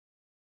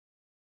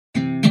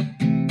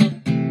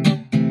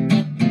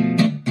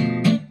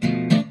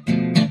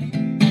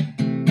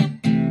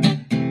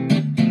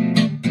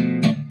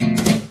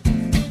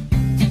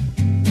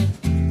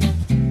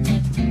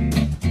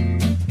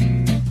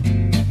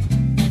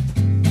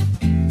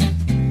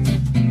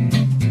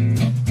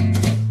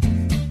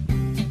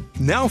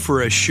Now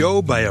for a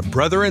show by a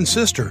brother and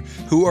sister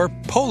who are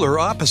polar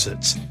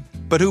opposites,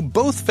 but who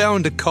both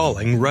found a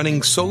calling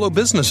running solo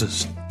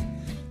businesses.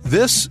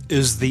 This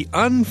is the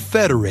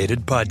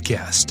Unfederated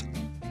Podcast.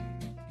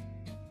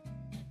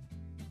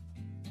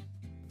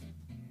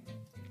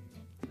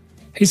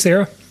 Hey,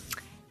 Sarah.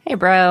 Hey,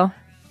 bro.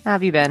 How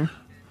have you been?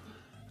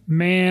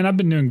 Man, I've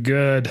been doing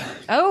good.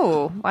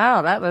 Oh,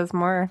 wow. That was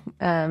more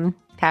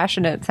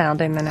passionate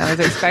sounding than I was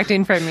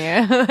expecting from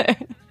you.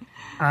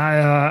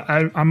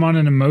 I'm on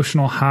an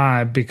emotional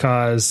high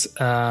because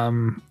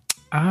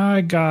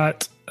I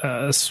got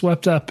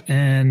swept up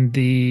in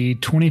the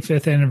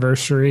 25th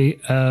anniversary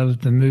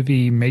of the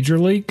movie Major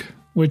League,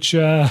 which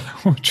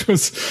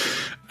was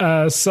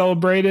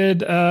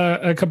celebrated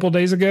a couple of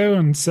days ago,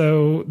 and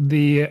so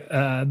the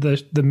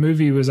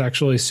movie was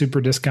actually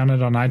super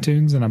discounted on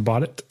iTunes, and I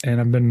bought it, and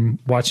I've been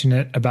watching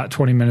it about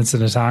 20 minutes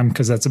at a time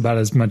because that's about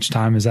as much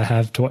time as I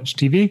have to watch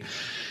TV.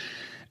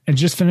 And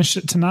just finished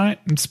it tonight.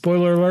 And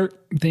spoiler alert,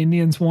 the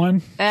Indians won.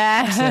 So,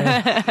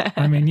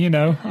 I mean, you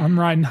know, I'm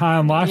riding high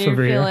on life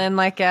over here. You're feeling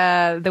like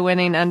the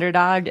winning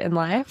underdog in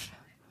life?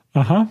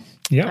 Uh-huh.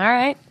 Yeah. All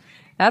right.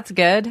 That's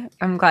good.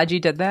 I'm glad you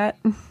did that.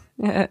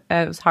 It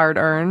was hard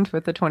earned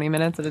with the 20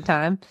 minutes at a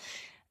time.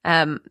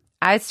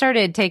 I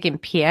started taking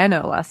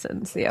piano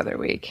lessons the other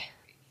week.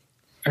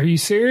 Are you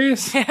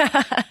serious?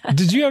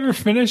 Did you ever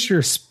finish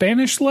your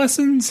Spanish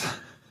lessons?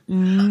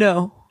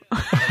 No.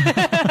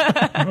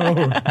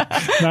 Oh,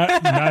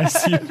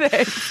 nice.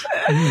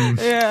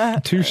 Yeah.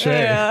 Touche.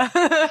 Yeah.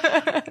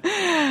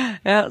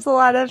 Yeah, it's a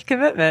lot of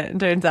commitment, it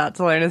turns out,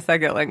 to learn a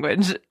second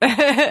language.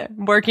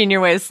 Working your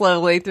way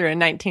slowly through a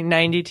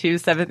 1992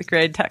 seventh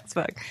grade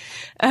textbook.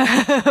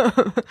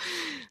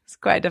 It's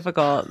quite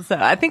difficult. So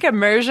I think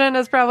immersion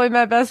is probably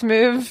my best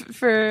move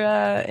for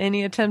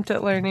any attempt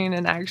at learning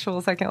an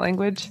actual second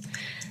language.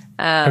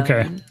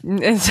 Okay.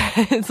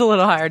 It's a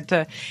little hard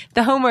to.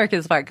 The homework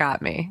is what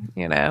got me,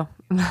 you know.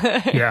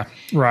 Yeah,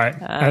 right.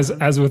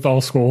 As with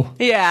all school.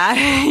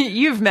 Yeah,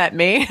 you've met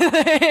me.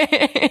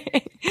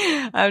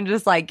 I'm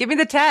just like, give me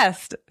the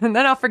test, and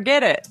then I'll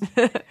forget it.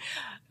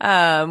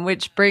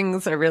 Which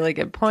brings a really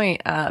good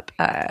point up.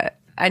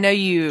 I know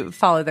you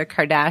follow the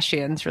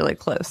Kardashians really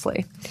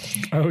closely.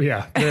 Oh,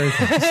 yeah. Very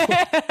closely.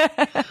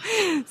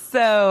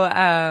 So,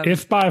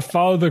 if by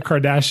follow the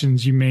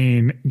Kardashians, you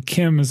mean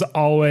Kim is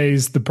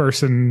always the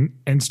person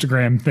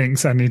Instagram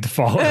thinks I need to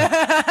follow.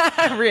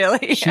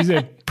 Really? She's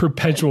a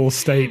perpetual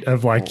state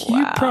of like,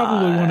 you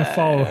probably want to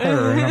follow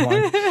her. And I'm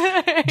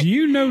like, do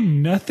you know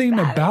nothing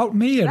about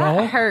me at all?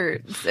 That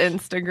hurts,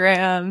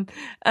 Instagram.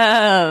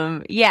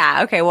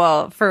 Yeah. Okay.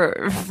 Well,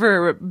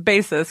 for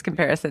basis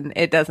comparison,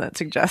 it doesn't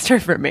suggest her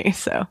for me.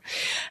 So,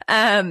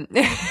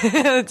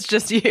 it's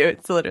just you.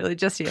 It's literally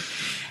just you.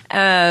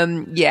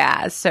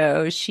 Yeah.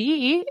 So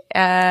she,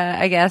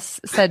 I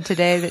guess, said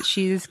today that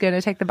she's going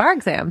to take the bar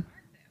exam.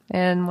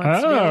 And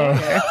wants to be a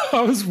lawyer.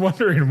 I was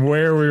wondering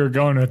where we were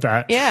going with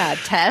that. Yeah,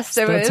 test.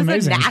 It was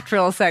amazing. A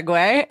natural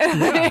segue.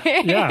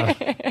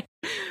 Yeah.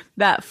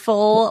 That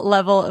full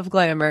level of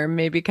glamour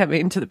may be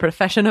coming to the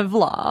profession of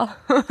law.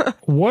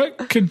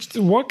 What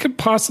could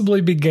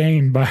possibly be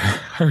gained by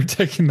her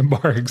taking the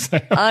bar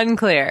exam?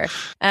 Unclear.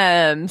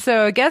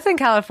 So I guess in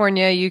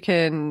California you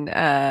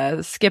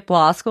can skip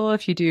law school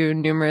if you do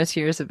numerous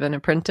years of an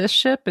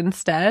apprenticeship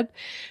instead,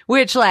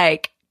 which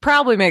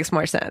probably makes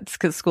more sense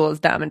because school is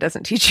dumb and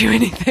doesn't teach you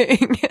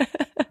anything.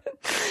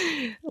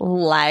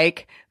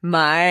 Like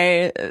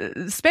my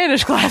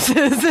Spanish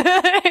classes.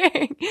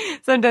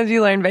 Sometimes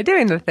you learn by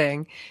doing the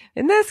thing.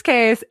 In this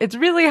case, it's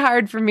really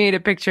hard for me to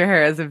picture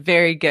her as a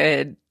very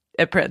good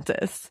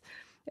apprentice.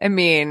 I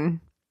mean,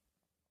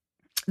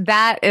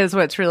 that is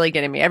what's really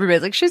getting me.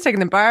 Everybody's like, she's taking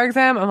the bar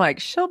exam. I'm like,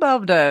 she'll be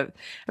able to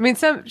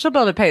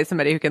pay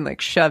somebody who can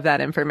shove that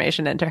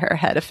information into her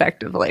head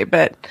effectively.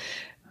 But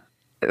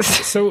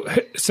So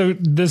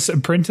this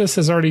apprentice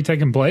has already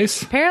taken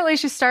place? Apparently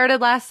she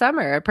started last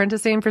summer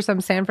apprenticing for some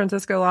San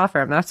Francisco law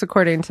firm. That's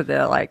according to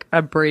the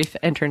a brief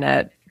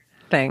internet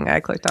thing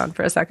I clicked on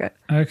for a second.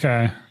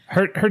 Okay.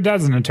 Her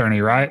dad's an attorney,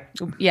 right?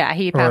 Yeah,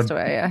 he passed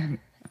away,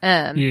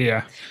 yeah.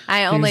 Yeah.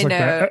 I only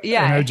know,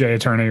 an OJ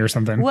attorney or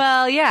something.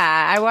 Well,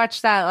 yeah, I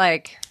watched that,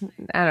 I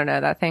don't know,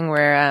 that thing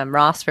where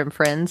Ross from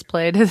Friends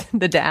played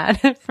the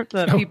dad for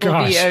the People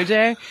v.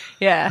 OJ.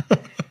 Yeah.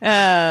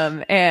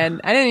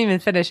 And I didn't even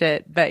finish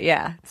it, but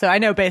yeah. So I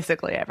know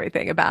basically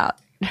everything about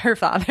her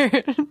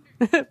father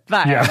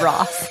via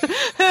Ross.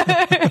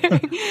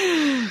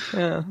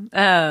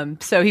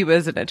 So he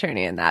was an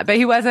attorney in that, but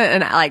he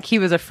wasn't he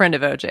was a friend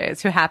of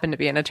OJ's who happened to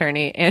be an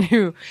attorney and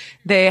who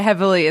they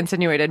heavily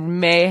insinuated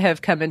may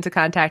have come into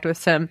contact with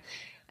some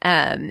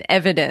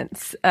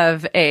evidence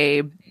of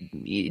a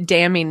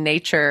damning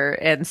nature.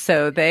 And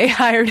so they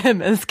hired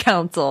him as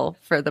counsel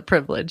for the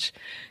privilege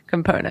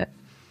component.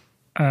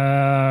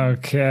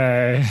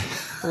 Okay.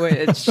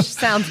 Which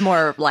sounds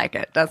more like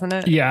it, doesn't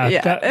it? Yeah.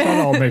 That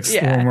all makes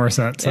a little more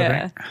sense, I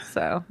think.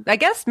 So I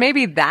guess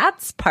maybe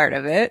that's part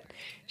of it.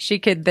 She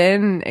could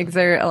then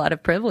exert a lot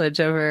of privilege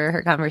over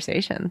her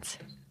conversations.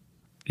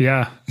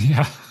 Yeah.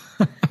 Yeah.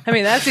 I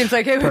mean, that seems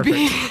like it would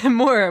be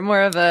more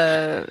of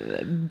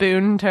a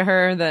boon to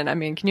her than, I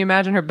mean, can you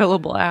imagine her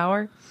billable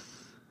hour?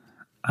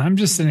 I'm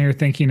just sitting here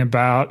thinking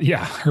about,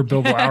 her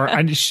billable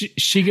hour.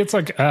 She gets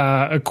like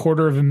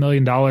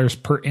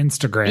 $250,000 per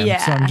Instagram.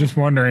 Yeah. So I'm just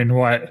wondering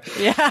what.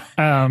 Yeah.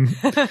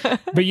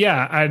 But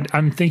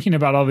I'm thinking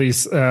about all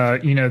these,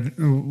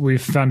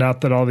 we've found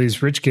out that all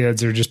these rich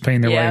kids are just paying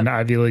their way into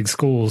Ivy League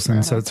schools.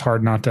 And so it's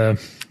hard not to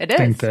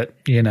think that,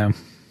 Yeah.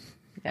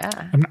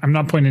 I'm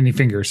not pointing any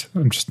fingers.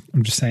 I'm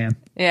just saying.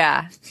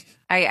 Yeah.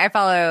 I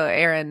follow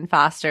Erin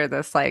Foster,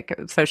 this like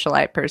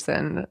socialite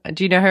person.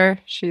 Do you know her?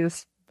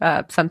 She's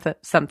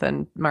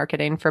something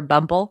marketing for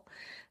Bumble,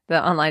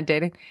 the online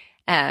dating.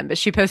 But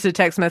she posted a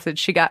text message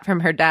she got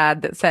from her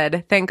dad that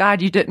said, "Thank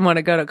God you didn't want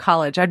to go to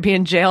college. I'd be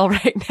in jail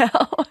right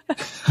now."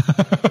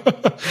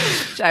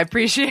 Which I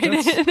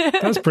appreciated.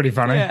 That's pretty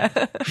funny.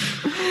 Yeah.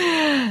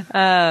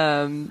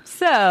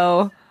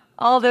 So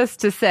all this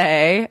to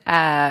say,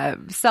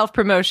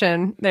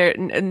 self-promotion,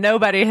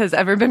 nobody has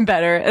ever been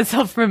better at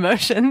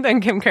self-promotion than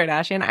Kim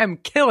Kardashian. I'm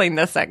killing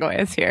the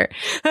segues here.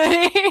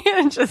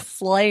 Just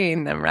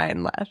slaying them right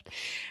and left.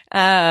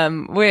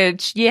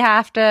 Which you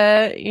have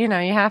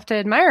to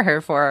admire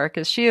her for,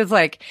 because she is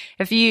like,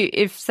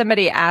 if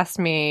somebody asked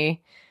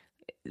me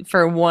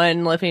for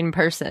one living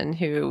person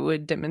who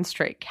would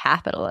demonstrate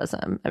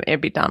capitalism, I mean,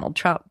 it'd be Donald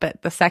Trump,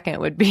 but the second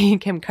would be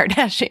Kim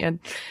Kardashian.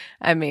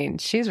 I mean,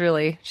 she's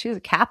a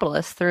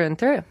capitalist through and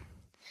through.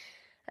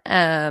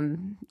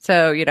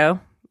 So,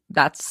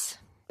 that's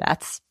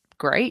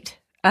great.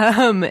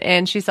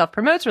 And she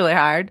self-promotes really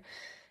hard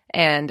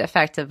and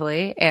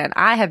effectively. And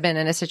I have been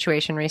in a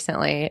situation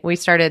recently. We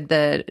started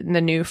the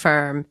new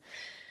firm,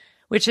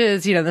 which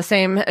is, the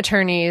same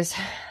attorneys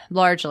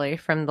largely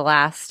from the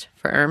last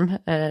firm,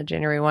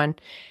 January 1.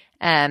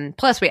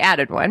 Plus we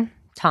added one,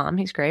 Tom,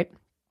 he's great.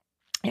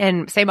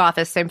 And same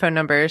office, same phone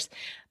numbers,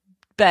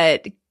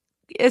 but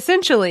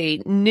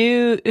essentially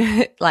new,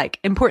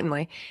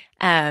 importantly,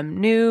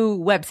 new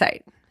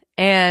website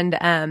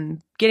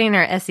and getting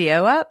our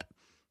SEO up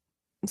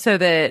so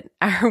that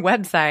our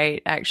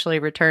website actually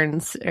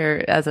returns,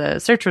 or as a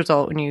search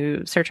result when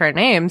you search our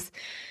names,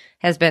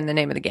 has been the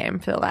name of the game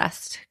for the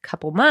last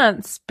couple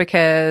months,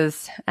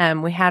 because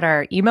we had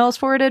our emails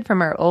forwarded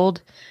from our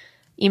old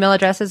email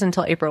addresses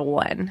until April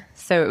 1.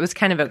 So it was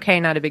kind of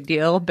okay, not a big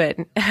deal. But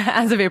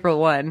as of April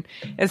 1,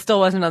 it still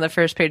wasn't on the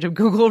first page of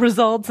Google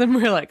results. And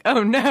we're like,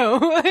 oh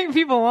no,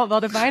 people won't be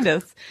able to find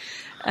us.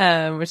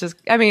 Which is,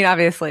 I mean,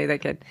 obviously they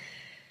could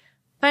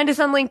find us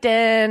on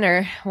LinkedIn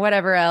or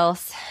whatever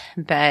else.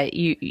 But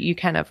you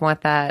kind of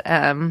want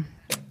that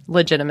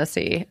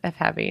legitimacy of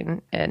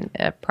having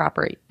a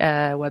proper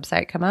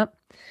website come up.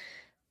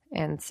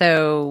 And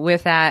so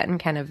with that and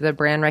kind of the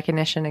brand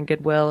recognition and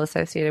goodwill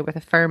associated with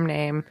a firm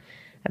name,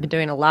 I've been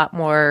doing a lot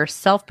more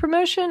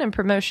self-promotion and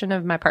promotion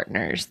of my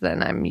partners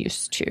than I'm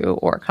used to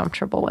or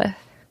comfortable with.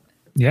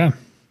 Yeah.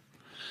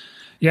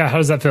 Yeah. How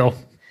does that feel?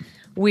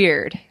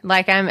 Weird.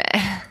 Like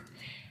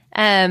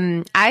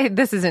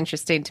this is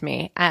interesting to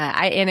me.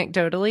 I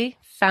anecdotally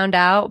found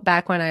out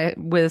back when I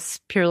was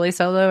purely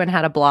solo and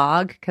had a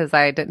blog, because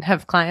I didn't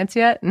have clients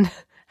yet and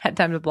had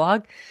time to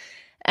blog,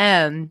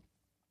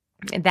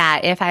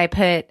 that if I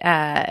put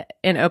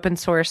an open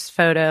source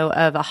photo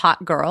of a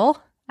hot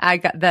girl, I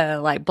got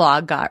the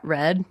blog got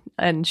read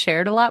and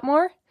shared a lot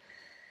more.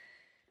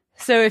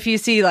 So if you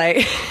see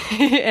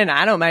and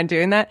I don't mind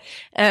doing that,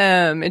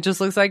 it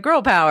just looks like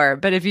girl power.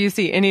 But if you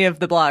see any of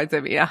the blogs, I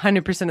mean,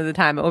 100% of the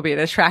time it will be an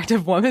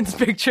attractive woman's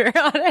picture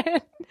on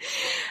it.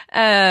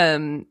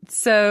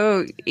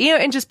 So,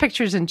 and just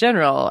pictures in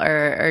general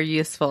are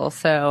useful.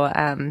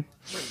 So,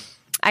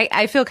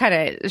 I feel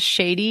kind of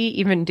shady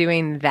even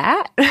doing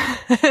that.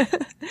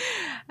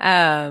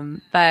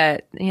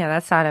 But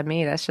that's not on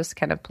me. That's just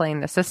kind of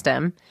playing the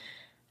system.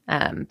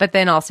 But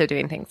then also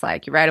doing things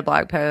like you write a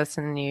blog post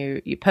and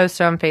you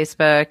post it on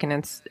Facebook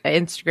and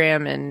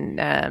Instagram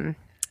and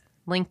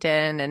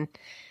LinkedIn, and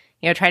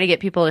try to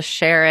get people to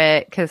share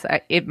it, because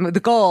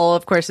the goal,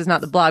 of course, is not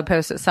the blog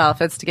post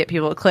itself; it's to get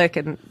people to click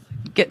and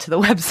get to the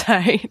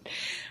website.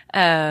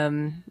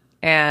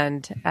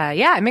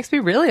 It makes me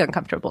really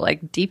uncomfortable,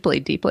 like deeply,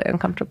 deeply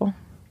uncomfortable.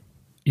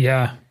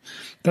 Yeah,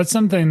 that's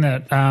something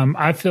that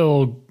I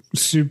feel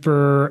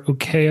super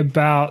okay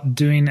about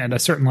doing at a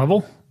certain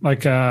level.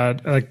 Like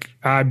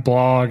I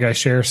blog, I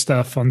share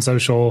stuff on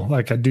social.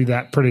 Like I do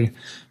that pretty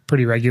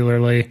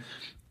regularly.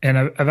 And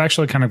I've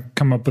actually kind of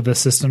come up with a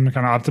system to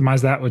kind of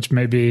optimize that, which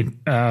may be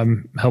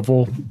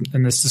helpful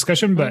in this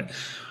discussion. But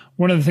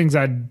one of the things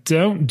I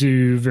don't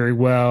do very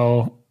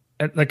well,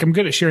 like I'm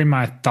good at sharing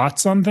my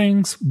thoughts on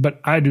things,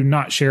 but I do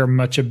not share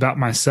much about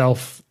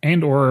myself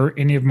and or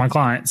any of my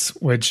clients,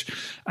 which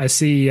I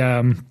see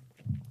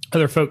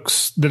other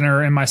folks that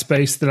are in my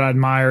space that I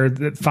admire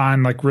that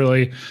find like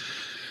really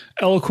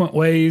eloquent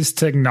ways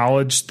to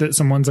acknowledge that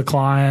someone's a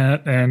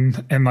client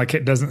and like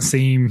it doesn't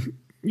seem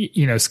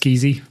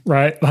skeezy,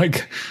 right?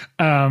 Like,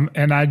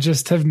 and I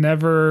just have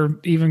never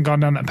even gone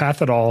down that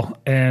path at all.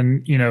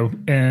 And,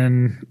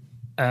 in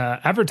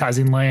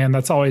advertising land,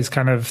 that's always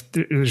kind of,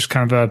 there's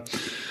kind of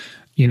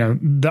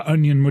The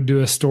Onion would do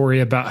a story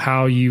about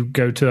how you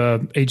go to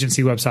an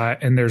agency website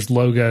and there's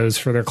logos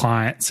for their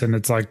clients. And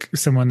it's like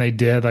someone they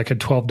did like a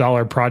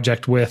 $12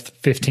 project with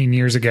 15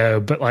 years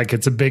ago, but like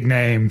it's a big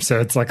name. So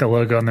it's like a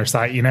logo on their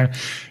site,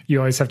 you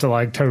always have to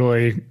like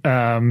totally,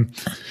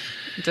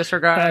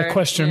 disregard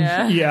question.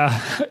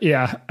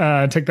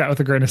 Yeah. Take that with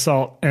a grain of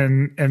salt.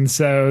 And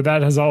so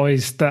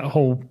that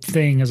whole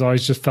thing has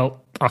always just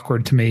felt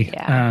awkward to me.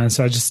 Yeah.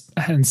 So I just,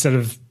 instead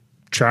of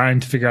trying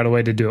to figure out a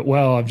way to do it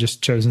well, I've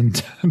just chosen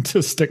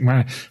to stick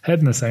my head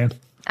in the sand.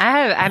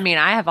 I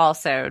have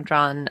also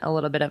drawn a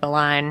little bit of a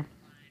line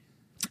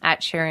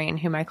at sharing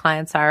who my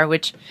clients are,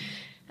 which,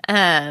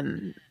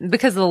 because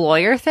of the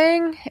lawyer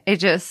thing,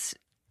 it just,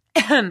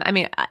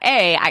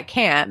 I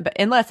can't, but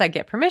unless I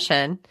get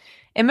permission,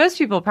 and most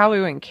people probably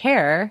wouldn't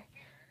care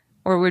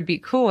or would be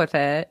cool with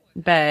it.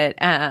 But,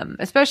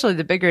 especially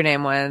the bigger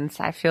name ones,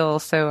 I feel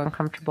so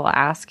uncomfortable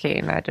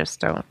asking. I just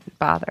don't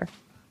bother.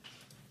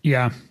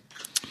 Yeah.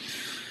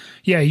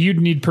 Yeah, you'd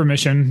need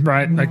permission,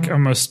 right? Like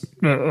almost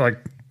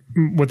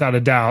without a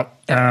doubt.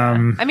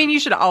 You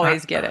should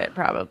always get it,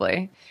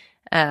 probably.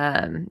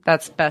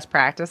 That's best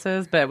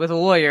practices, but with a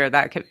lawyer,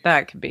 that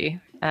could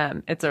be.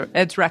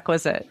 It's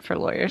requisite for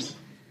lawyers.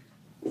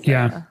 So.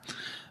 Yeah,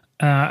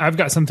 I've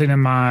got something in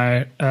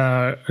my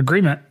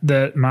agreement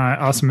that my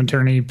awesome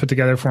attorney put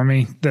together for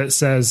me that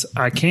says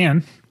I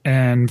can,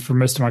 and for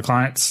most of my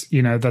clients,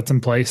 that's in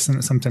place and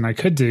it's something I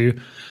could do.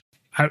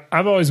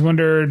 I've always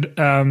wondered.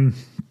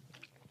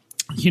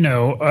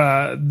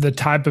 The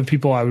type of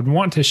people I would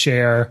want to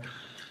share,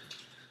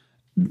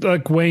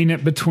 like weighing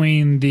it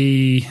between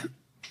the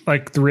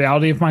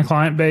reality of my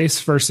client base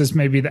versus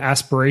maybe the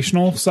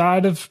aspirational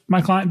side of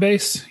my client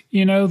base,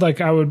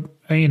 I would,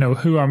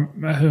 who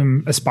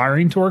I'm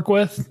aspiring to work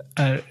with,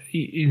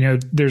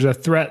 there's a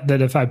threat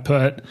that if I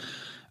put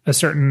a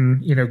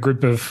certain,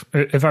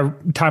 if I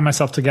tie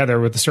myself together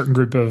with a certain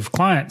group of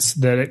clients,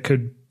 that it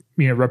could,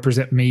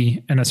 represent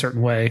me in a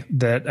certain way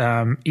that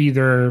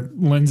either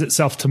lends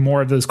itself to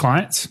more of those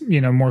clients,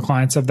 more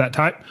clients of that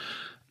type,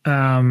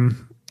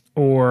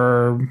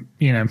 or,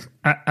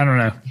 I don't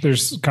know.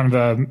 There's kind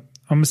of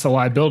almost a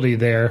liability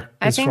there.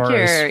 I think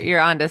you're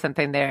onto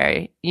something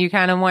there. You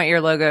kind of want your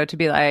logo to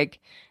be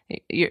like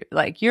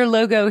your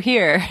logo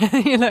here,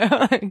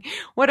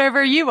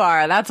 whatever you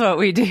are, that's what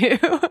we do.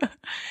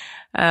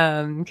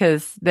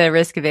 Because the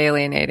risk of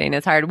alienating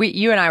is hard.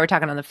 You and I were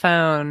talking on the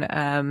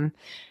phone,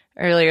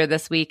 earlier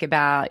this week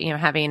about, I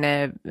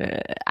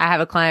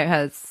have a client who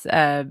has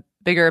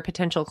bigger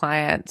potential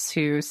clients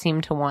who seem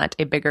to want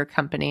a bigger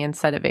company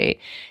instead of a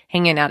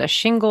hanging out a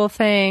shingle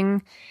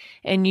thing.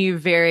 And you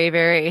very,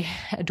 very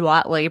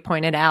adroitly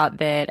pointed out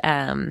that,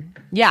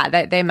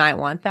 that they might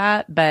want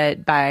that,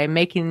 but by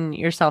making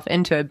yourself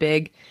into a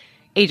big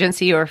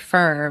agency or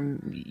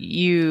firm,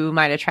 you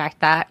might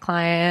attract that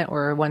client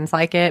or ones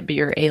like it, but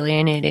you're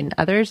alienating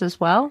others as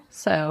well.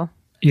 So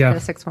yeah,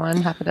 6 one,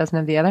 half a dozen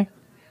of the other.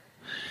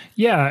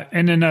 Yeah.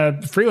 And in a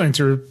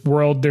freelancer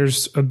world,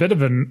 there's a bit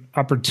of an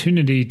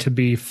opportunity to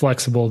be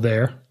flexible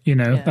there,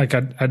 like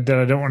I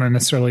don't want to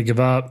necessarily give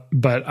up,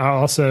 but I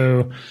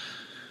also,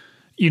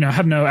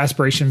 have no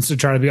aspirations to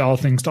try to be all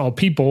things to all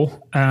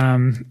people.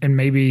 And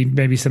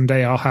maybe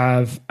someday I'll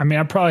have,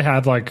 I probably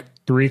have like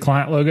 3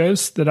 client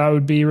logos that I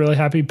would be really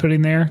happy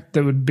putting there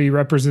that would be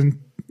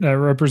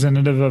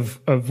representative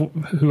of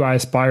who I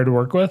aspire to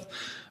work with,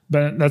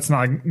 but that's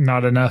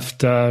not enough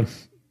to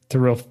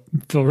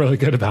feel really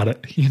good about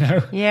it,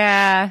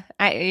 Yeah.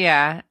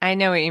 I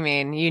know what you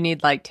mean. You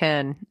need like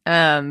 10,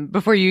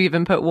 before you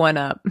even put one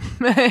up.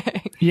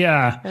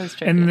 Yeah.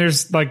 And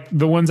there's like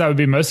the ones I would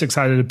be most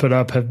excited to put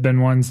up have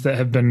been ones that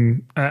have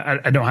been,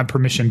 I don't have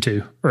permission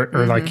to,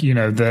 or like,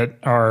 that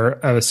are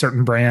of a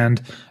certain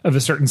brand of a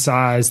certain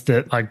size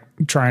that like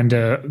trying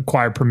to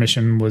acquire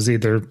permission was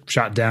either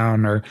shot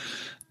down or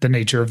the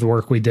nature of the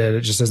work we did,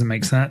 it just doesn't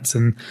make sense.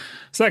 And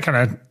so that kind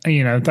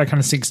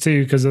of stinks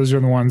too, because those are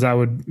the ones I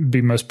would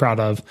be most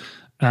proud of.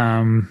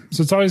 So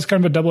it's always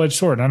kind of a double-edged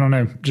sword. I don't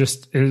know,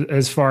 just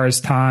as far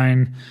as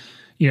tying,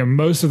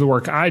 most of the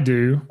work I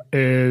do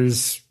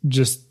is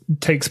just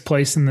takes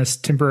place in this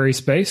temporary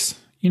space.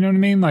 You know what I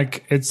mean?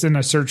 Like it's in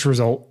a search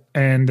result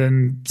and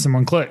then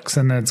someone clicks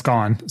and then it's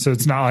gone. So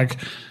it's not like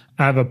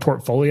I have a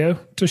portfolio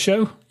to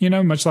show,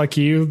 much like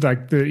you,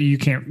 you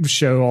can't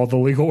show all the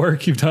legal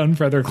work you've done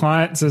for other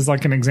clients as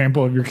like an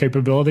example of your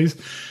capabilities.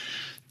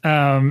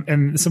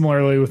 And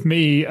similarly with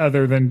me,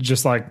 other than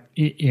just like,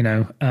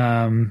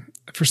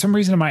 for some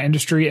reason in my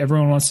industry,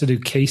 everyone wants to do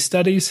case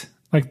studies,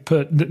 like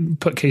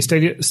put case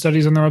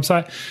studies on their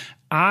website.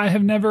 I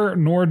have never,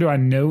 nor do I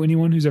know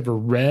anyone who's ever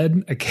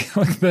read it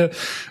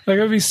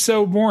would be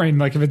so boring.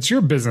 Like if it's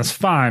your business,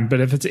 fine. But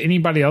if it's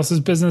anybody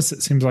else's business,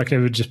 it seems like it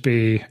would just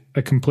be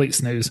a complete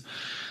snooze.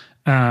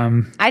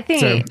 I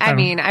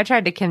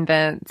tried to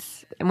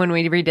convince, when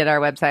we redid our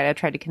website, I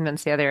tried to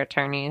convince the other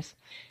attorneys,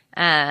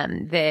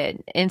 that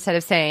instead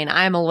of saying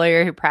I'm a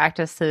lawyer who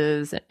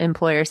practices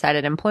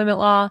employer-cited employment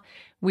law,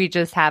 we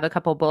just have a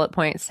couple bullet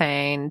points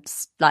saying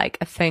like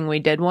a thing we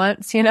did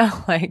once,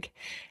 like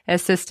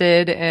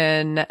assisted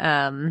in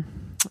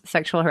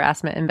sexual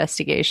harassment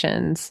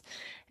investigations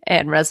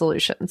and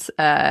resolutions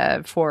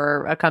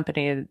for a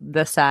company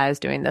this size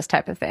doing this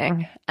type of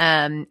thing,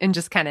 and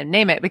just kind of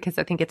name it because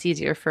I think it's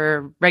easier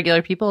for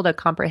regular people to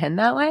comprehend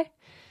that way.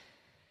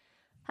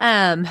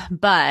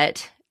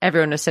 But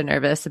everyone was so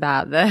nervous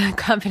about the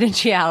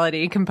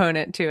confidentiality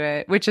component to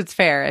it, which is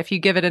fair. If you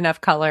give it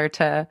enough color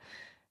to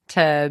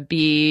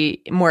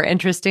be more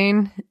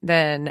interesting,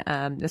 then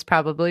there's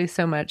probably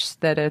so much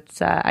that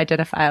it's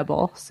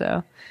identifiable.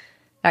 So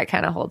that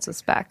kind of holds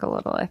us back a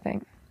little, I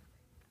think.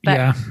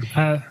 But,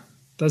 yeah,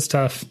 that's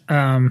tough.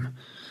 I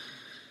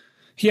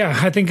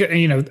think,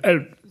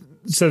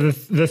 so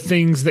the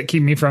things that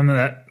keep me from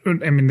that,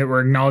 that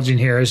we're acknowledging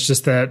here is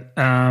just that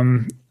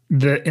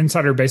the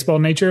insider baseball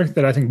nature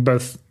that I think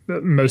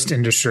most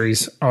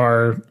industries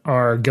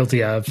are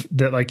guilty of,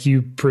 that like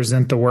you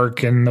present the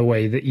work in the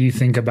way that you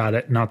think about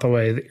it, not the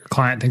way that your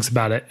client thinks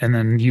about it, and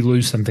then you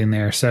lose something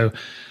there. So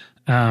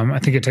I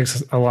think it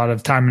takes a lot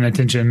of time and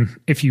attention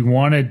if you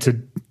wanted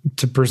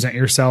to present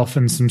yourself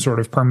in some sort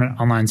of permanent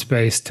online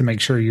space, to make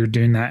sure you're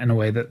doing that in a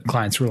way that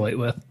clients relate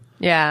with.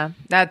 Yeah,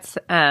 that's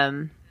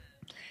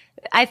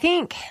I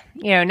think,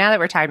 now that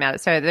we're talking about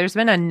it, so there's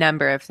been a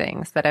number of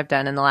things that I've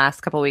done in the last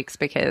couple of weeks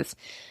because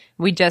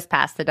we just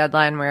passed the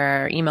deadline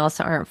where our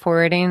emails aren't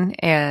forwarding.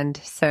 And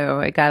so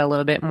it got a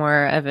little bit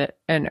more of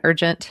an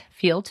urgent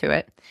feel to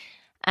it.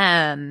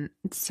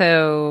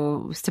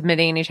 So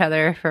submitting each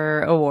other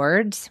for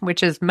awards,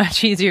 which is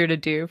much easier to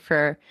do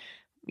for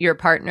your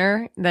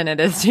partner than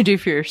it is to do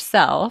for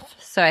yourself.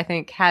 So I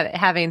think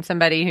having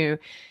somebody who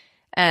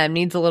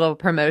needs a little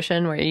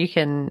promotion where you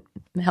can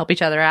help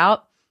each other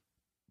out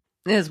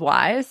is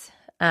wise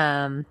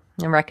and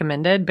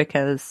recommended,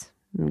 because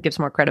it gives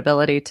more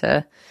credibility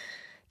to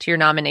your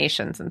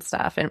nominations and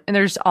stuff. And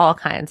there's all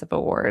kinds of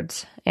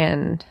awards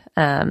and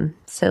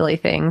silly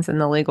things in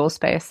the legal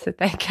space that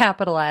they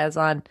capitalize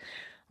on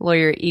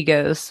lawyer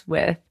egos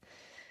with.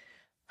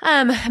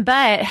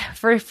 But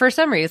for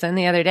some reason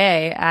the other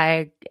day,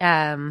 I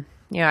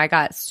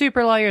got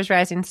Super Lawyers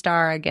Rising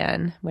Star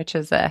again, which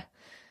is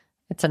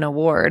it's an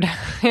award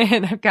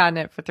and I've gotten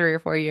it for 3 or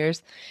 4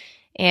 years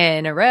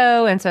in a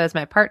row. And so is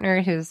my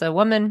partner, who's a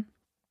woman.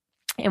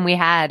 And we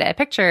had a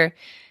picture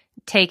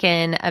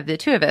taken of the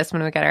two of us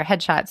when we got our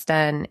headshots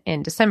done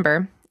in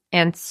December.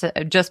 And so,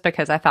 just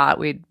because I thought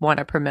we'd want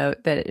to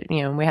promote that,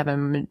 we have a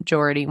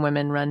majority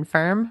women run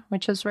firm,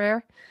 which is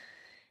rare.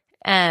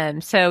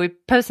 So we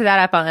posted that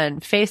up on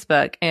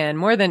Facebook, and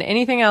more than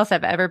anything else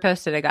I've ever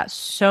posted, it got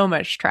so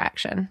much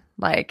traction.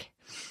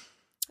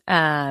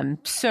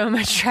 So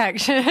much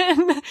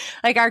traction.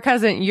 Like our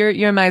cousin, your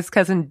and my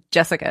cousin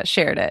Jessica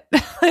shared it.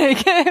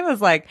 It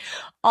was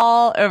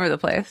all over the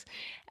place.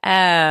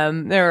 There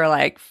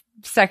were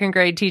second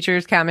grade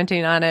teachers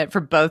commenting on it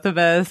for both of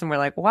us, and we're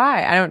like,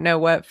 why? I don't know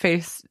what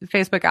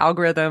Facebook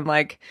algorithm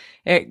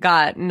it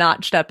got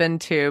notched up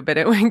into, but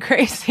it went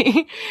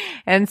crazy.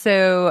 And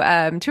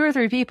so 2 or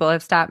 3 people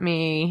have stopped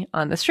me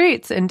on the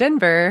streets in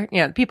Denver,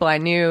 people I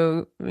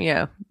knew,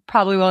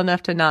 probably well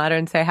enough to nod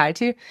and say hi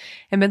to,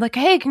 and been like,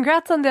 hey,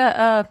 congrats on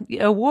the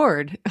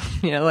award.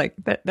 They don't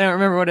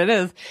remember what it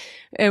is,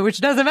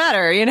 which doesn't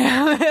matter,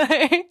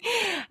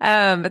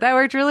 but that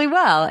worked really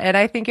well. And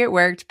I think it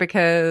worked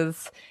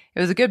because it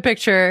was a good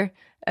picture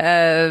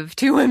of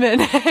 2 women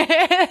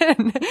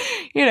and,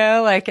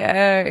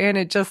 and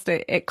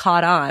it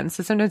caught on.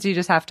 So sometimes you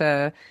just have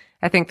to,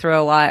 I think,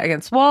 throw a lot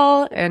against the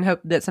wall and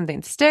hope that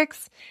something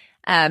sticks.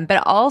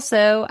 But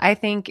also I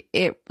think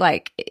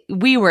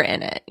we were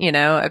in it,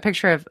 a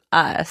picture of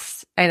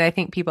us. And I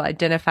think people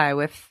identify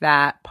with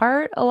that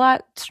part a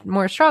lot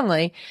more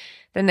strongly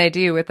than they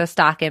do with a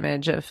stock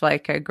image of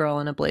a girl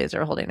in a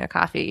blazer holding a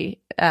coffee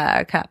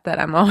cup that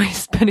I'm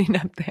always putting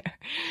up there.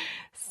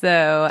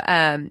 So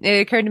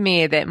it occurred to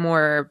me that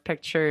more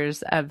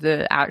pictures of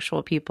the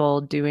actual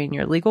people doing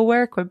your legal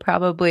work would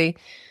probably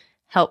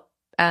help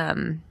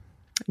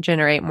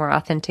generate more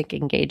authentic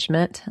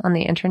engagement on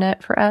the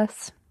internet for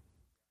us.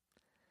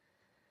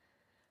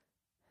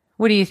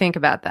 What do you think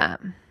about that?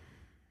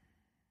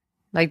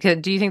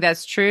 Do you think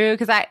that's true?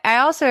 Because I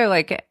also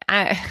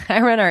I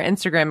run our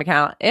Instagram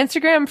account.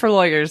 Instagram for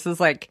lawyers is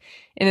an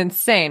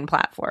insane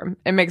platform.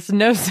 It makes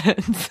no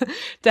sense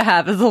to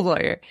have as a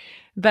lawyer.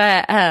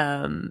 But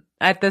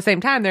at the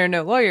same time, there are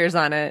no lawyers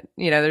on it.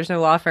 There's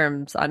no law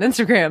firms on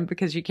Instagram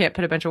because you can't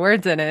put a bunch of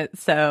words in it.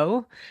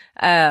 So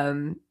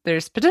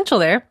there's potential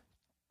there.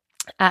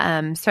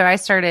 So I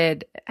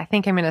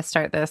think I'm going to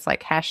start this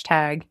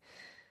hashtag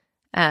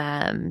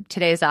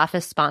today's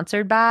office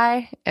sponsored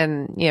by,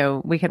 and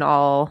we can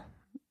all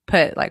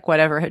put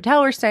whatever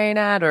hotel we're staying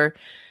at, or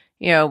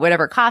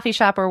whatever coffee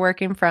shop we're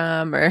working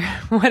from, or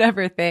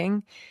whatever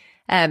thing,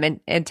 and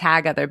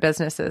tag other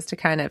businesses to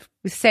kind of,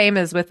 same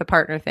as with the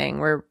partner thing,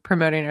 we're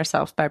promoting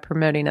ourselves by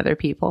promoting other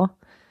people.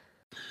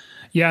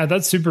 Yeah,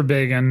 that's super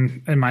big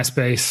in my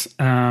space,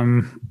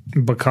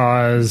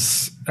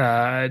 because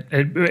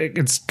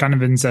it's kind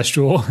of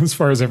incestual as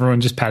far as everyone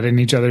just patting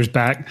each other's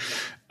back.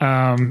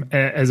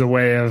 As a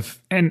way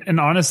of, and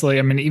honestly,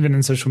 even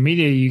in social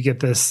media, you get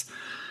this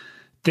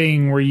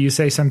thing where you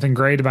say something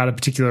great about a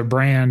particular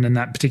brand and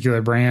that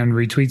particular brand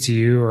retweets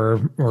you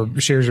or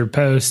shares your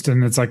post.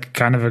 And it's like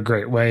kind of a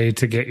great way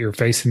to get your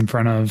face in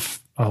front of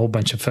a whole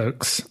bunch of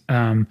folks.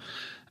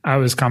 I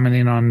was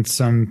commenting on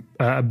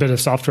a bit of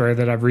software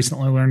that I've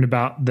recently learned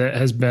about that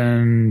has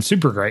been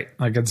super great.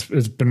 Like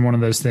it's been one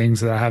of those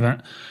things that I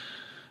haven't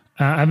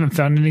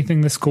found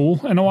anything this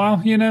cool in a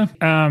while, you know?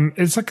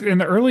 It's like in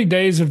the early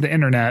days of the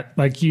internet,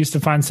 like you used to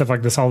find stuff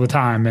like this all the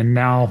time. And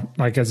now,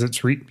 like as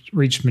it's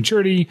reached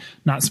maturity,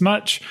 not so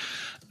much.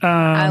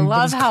 I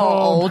love how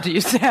old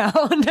you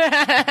sound.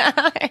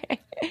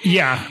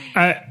 Yeah.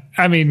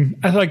 I mean,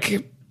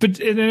 but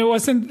it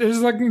was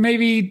like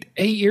maybe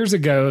 8 years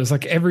ago. It was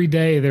like every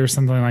day there was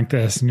something like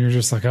this. And you're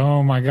just like,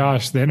 oh my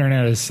gosh, the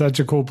internet is such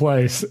a cool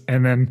place.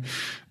 And then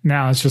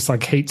now it's just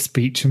like hate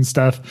speech and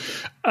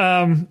stuff.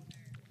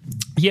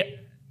 Yeah.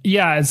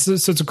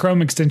 It's a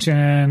Chrome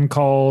extension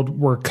called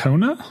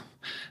Workona.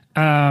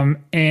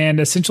 And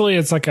essentially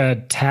it's like a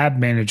tab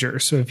manager.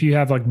 So if you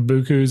have like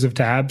bukus of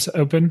tabs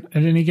open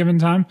at any given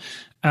time,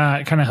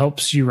 it kind of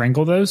helps you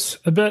wrangle those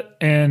a bit.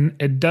 And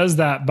it does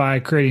that by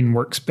creating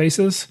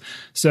workspaces.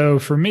 So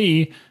for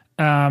me,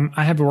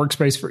 I have a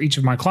workspace for each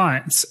of my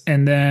clients,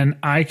 and then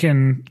I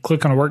can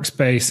click on a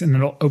workspace and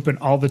it'll open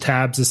all the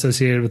tabs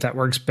associated with that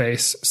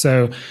workspace.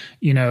 So,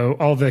 you know,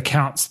 all the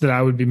accounts that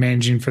I would be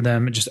managing for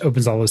them, it just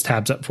opens all those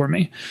tabs up for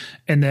me.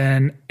 And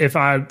then if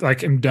I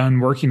like am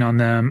done working on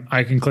them,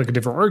 I can click a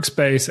different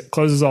workspace, it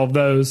closes all of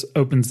those,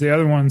 opens the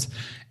other ones,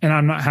 and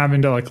I'm not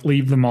having to like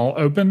leave them all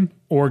open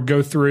or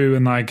go through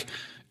and like,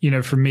 you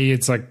know, for me,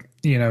 it's like,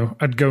 you know,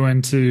 I'd go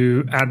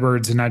into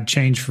AdWords and I'd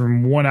change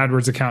from one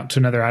AdWords account to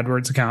another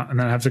AdWords account, and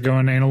then I have to go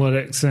in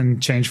analytics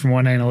and change from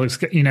one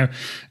analytics, you know.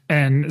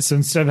 And so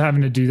instead of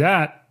having to do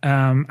that,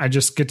 I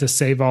just get to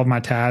save all my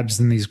tabs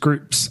in these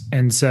groups.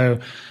 And so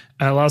it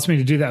allows me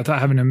to do that without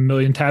having a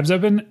million tabs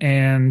open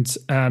and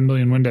a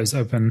million windows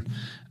open.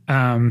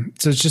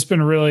 So it's just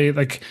been really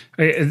like,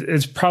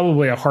 it's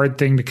probably a hard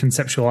thing to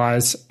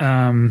conceptualize,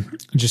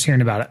 just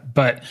hearing about it.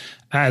 But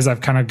as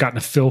I've kind of gotten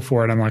a feel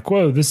for it, I'm like,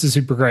 whoa, this is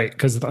super great.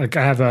 Cause like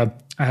I have a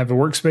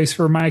workspace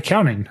for my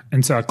accounting.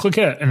 And so I click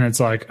it and it's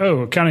like,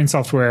 oh, accounting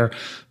software,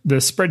 the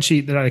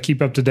spreadsheet that I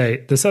keep up to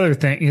date. This other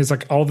thing is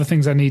like all the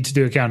things I need to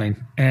do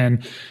accounting.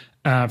 And,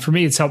 for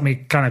me, it's helped me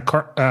kind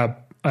of,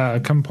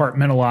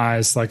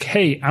 compartmentalize like,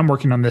 hey, I'm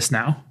working on this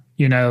now.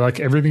 You know,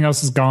 like everything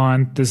else is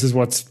gone. This is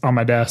what's on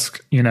my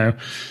desk, you know.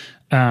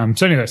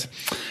 So anyways,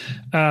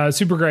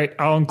 super great.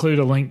 I'll include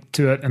a link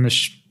to it in the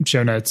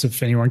show notes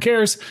if anyone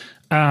cares.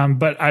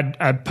 But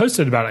I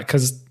posted about it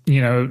because,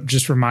 you know,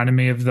 just reminded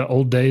me of the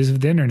old days of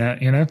the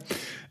internet, you know.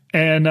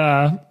 And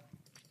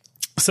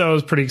so I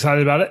was pretty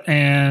excited about it.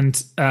 And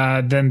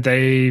then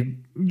they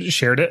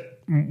shared it.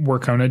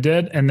 Workona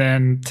did. And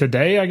then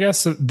today, I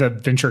guess the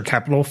venture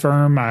capital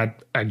firm, I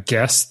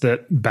guess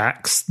that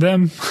backs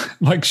them,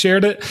 like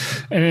shared it.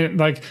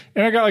 And I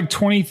got like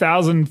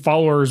 20,000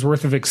 followers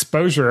worth of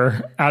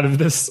exposure out of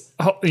this,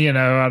 you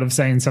know, out of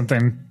saying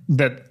something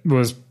that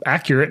was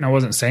accurate. And I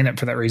wasn't saying it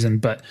for that reason,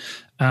 but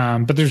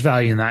there's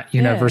value in that,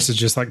 you know, versus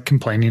just like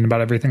complaining about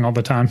everything all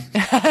the time.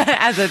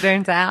 As it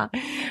turns out.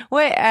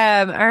 What,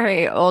 all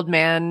right, old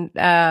man,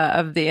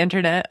 of the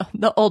internet,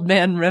 the old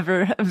man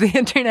river of the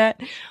internet.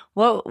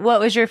 What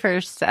was your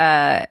first,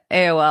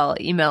 AOL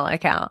email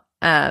account,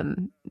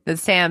 that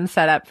Sam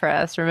set up for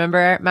us?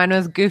 Remember? Mine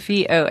was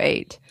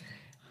Goofy08.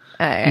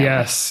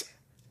 Yes.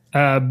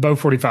 Bo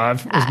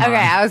 45. Okay.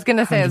 I was going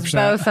to say it's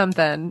Bo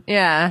something.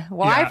 Yeah.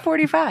 Why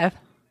 45?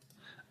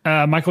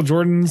 Michael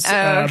Jordan's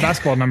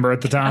basketball number at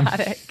the time.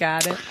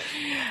 Got it.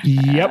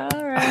 Yep.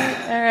 All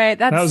right.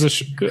 That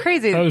was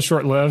crazy. That was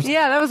short lived.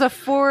 Yeah, that was a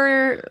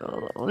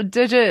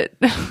 4-digit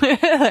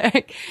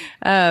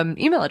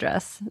email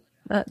address.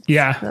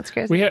 That's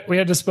crazy. We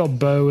had to spell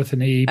Bo with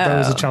an E. Bo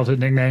was a childhood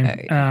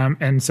nickname,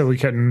 and so we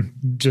couldn't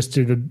just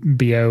do the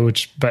BO.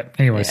 But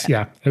anyways,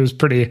 it was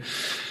pretty.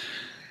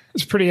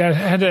 It's pretty. I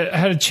had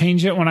to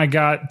change it when I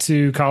got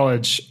to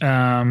college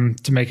to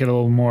make it a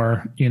little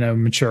more, you know,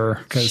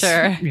 mature. Because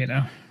you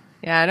know.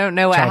 Yeah, I don't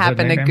know what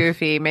happened to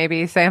Goofy.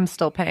 Maybe Sam's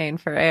still paying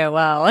for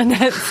AOL and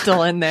it's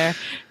still in there.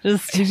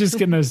 He's just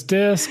getting those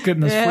discs,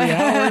 getting those free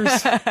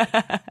hours.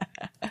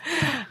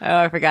 Oh,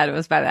 I forgot it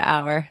was by the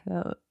hour.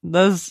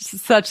 Those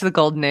such the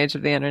golden age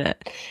of the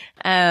internet.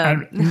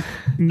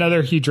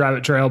 Another huge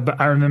rabbit trail, but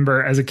I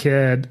remember as a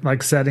kid,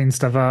 like setting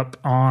stuff up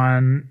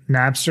on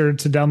Napster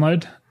to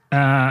download.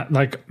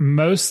 Like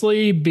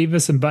mostly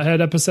Beavis and Butthead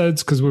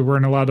episodes because we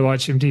weren't allowed to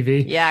watch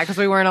MTV. Yeah, because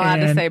we weren't allowed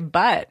to say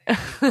butt.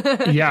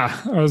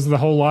 Yeah, it was the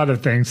whole lot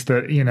of things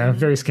that, you know,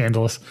 very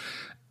scandalous.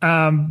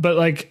 But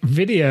like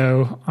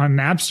video on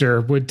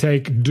Napster would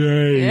take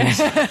days.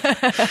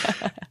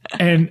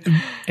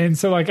 and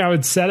so like I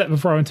would set it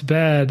before I went to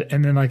bed,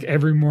 and then like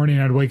every morning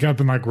I'd wake up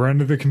and like run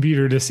to the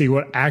computer to see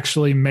what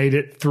actually made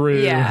it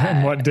through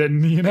and what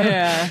didn't,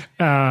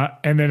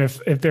 and then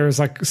if there was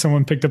like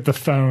someone picked up the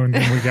phone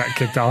and we got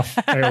kicked off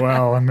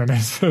AOL, and then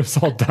it was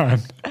all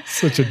done.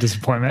 Such a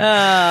disappointment.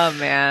 Oh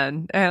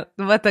man,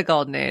 what the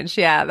golden age.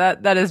 Yeah,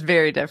 that is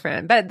very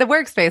different, but the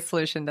workspace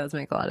solution does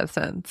make a lot of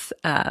sense,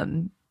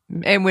 and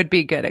would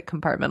be good at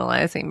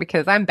compartmentalizing,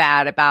 because I'm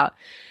bad about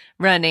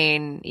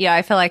running. Yeah,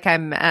 I feel like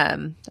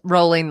I'm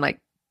rolling like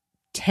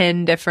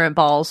 10 different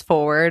balls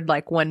forward,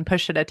 like one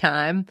push at a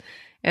time.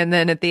 And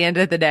then at the end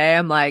of the day,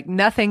 I'm like,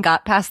 nothing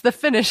got past the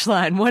finish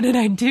line. What did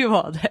I do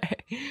all day?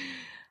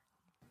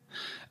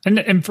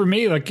 And for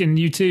me, like in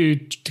you too,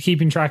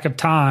 keeping track of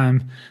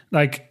time,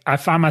 like I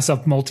find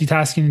myself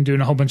multitasking and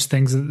doing a whole bunch of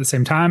things at the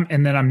same time.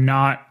 And then I'm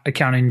not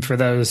accounting for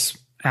those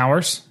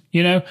hours.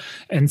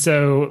 And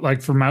so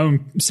like for my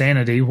own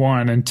sanity,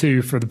 one, and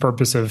two, for the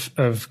purpose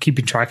of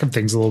keeping track of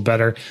things a little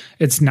better,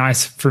 it's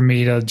nice for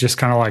me to just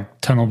kind of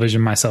like tunnel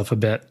vision myself a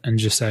bit and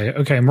just say,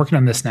 okay, I'm working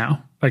on this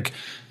now. Like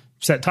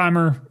set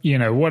timer,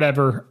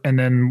 whatever. And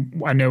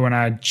then I know when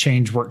I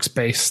change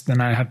workspace,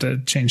 then I have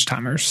to change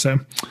timers. So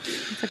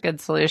that's a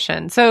good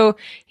solution. So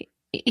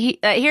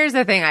here's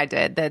the thing I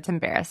did that's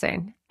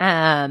embarrassing.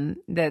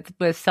 That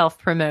was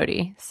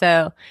self-promoting.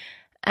 So,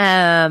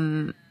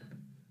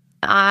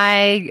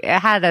 I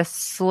had a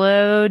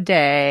slow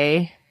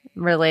day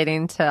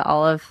relating to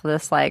all of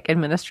this like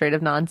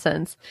administrative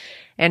nonsense,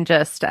 and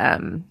just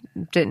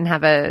didn't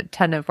have a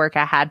ton of work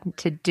I had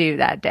to do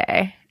that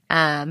day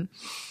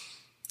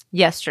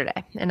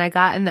yesterday. And I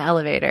got in the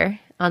elevator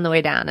on the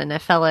way down, and a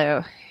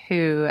fellow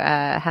who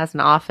has an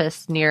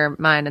office near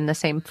mine in the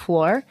same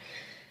floor,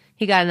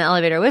 he got in the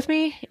elevator with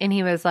me, and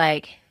he was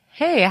like,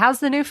 "Hey, how's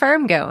the new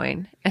firm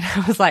going?" And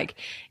I was like,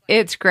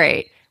 "It's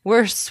great.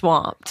 We're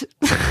swamped."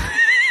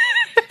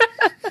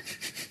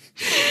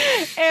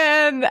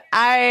 And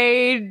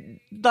I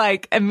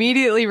like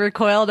immediately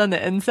recoiled on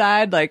the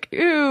inside, like,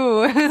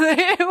 ooh,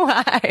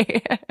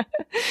 why?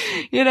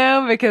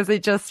 Because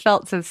it just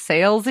felt so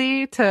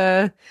salesy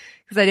because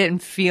I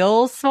didn't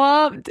feel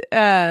swamped.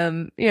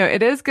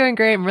 It is going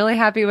great. I'm really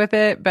happy with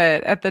it.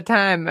 But at the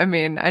time, I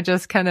mean, I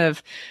just kind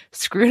of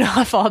screwed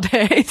off all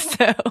day.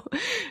 So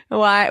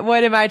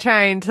what am I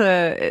trying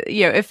to,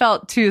 it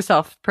felt too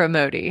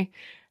self-promoting.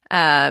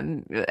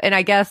 And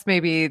I guess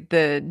maybe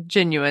the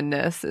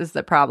genuineness is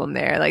the problem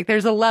there. Like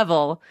there's a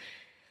level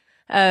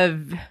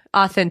of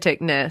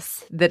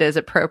authenticness that is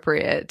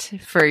appropriate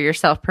for your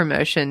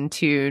self-promotion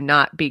to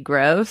not be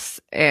gross.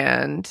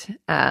 And,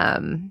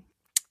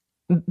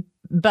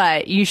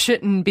 but you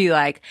shouldn't be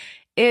like,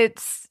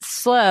 it's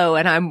slow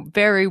and I'm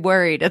very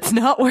worried it's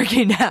not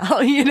working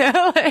out,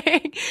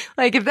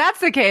 like if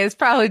that's the case,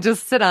 probably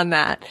just sit on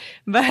that.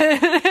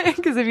 But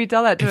because if you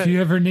tell that to if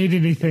you ever need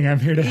anything, I'm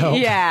here to help.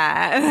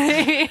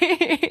 Yeah.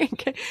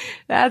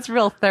 That's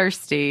real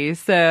thirsty.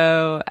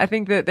 So I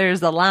think that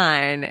there's a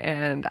line,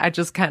 and I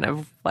just kind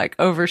of like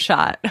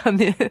overshot on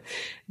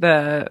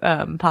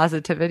the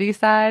positivity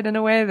side in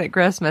a way that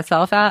grossed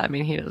myself out. I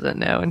mean, he doesn't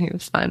know, and he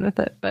was fine with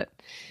it, but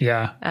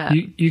yeah,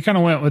 you kind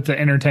of went with the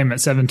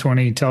entertainment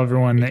 720. Tell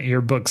everyone that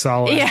you're book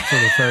solid for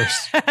the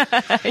first.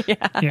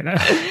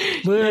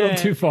 Little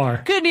too far.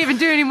 Couldn't even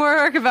do any more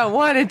work if I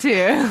wanted to.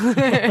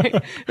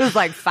 It was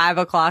like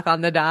 5:00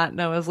 on the dot,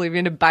 and I was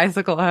leaving to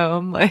bicycle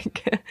home.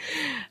 Like,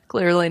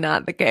 clearly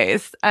not the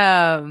case.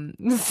 Do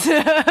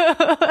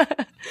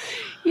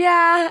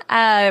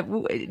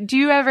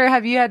you ever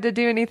have you had to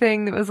do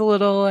anything that was a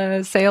little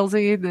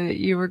salesy that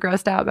you were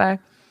grossed out by?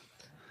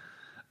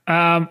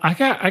 I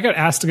got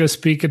asked to go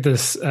speak at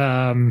this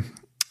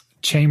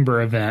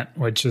chamber event,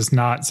 which is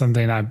not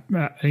something I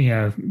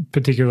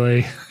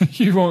particularly.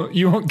 you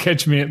won't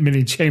catch me at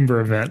many chamber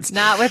events.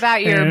 Not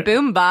without your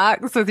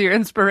boombox with your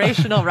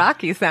inspirational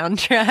Rocky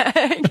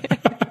soundtrack.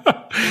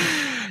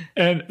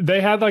 And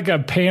they had like a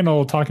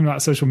panel talking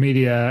about social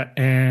media,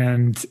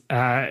 and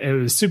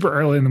it was super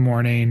early in the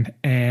morning,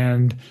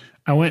 and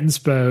I went and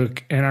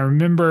spoke, and I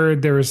remember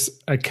there was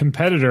a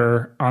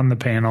competitor on the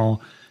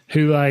panel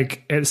who,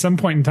 like, at some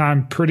point in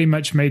time pretty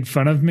much made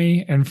fun of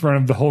me in front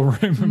of the whole room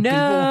of people,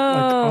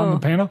 like, on the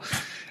panel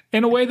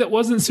in a way that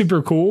wasn't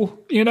super cool,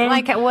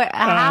 Like, what?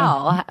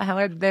 How? How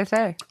did they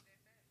say?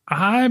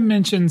 I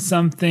mentioned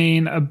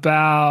something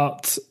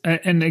about,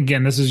 and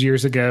again, this was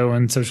years ago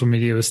when social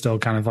media was still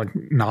kind of like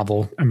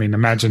novel. I mean,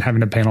 imagine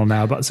having a panel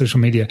now about social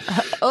media.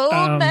 Old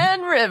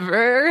Man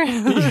River.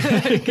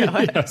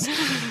 Yes.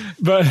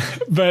 But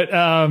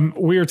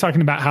we were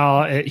talking about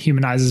how it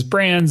humanizes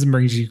brands and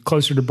brings you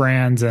closer to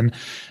brands. And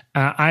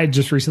I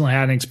just recently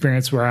had an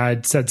experience where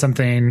I'd said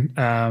something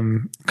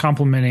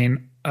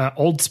complimenting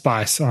Old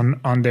Spice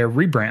on their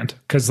rebrand,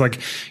 because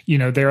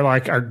they're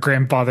like our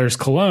grandfather's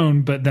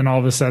cologne, but then all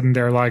of a sudden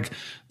they're like,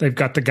 they've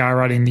got the guy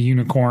riding the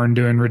unicorn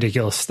doing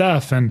ridiculous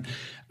stuff. And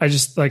I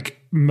just like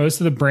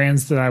most of the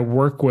brands that I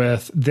work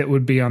with that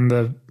would be on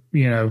the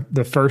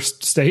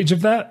first stage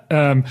of that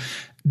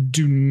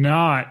do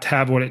not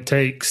have what it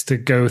takes to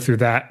go through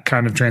that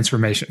kind of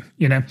transformation,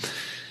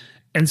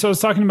 And so I was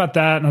talking about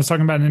that, and I was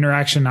talking about an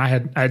interaction. I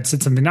had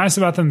said something nice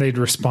about them. They'd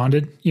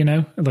responded,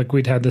 like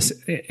we'd had this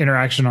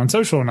interaction on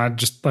social, and I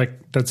just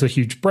like, that's a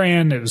huge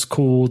brand. It was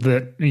cool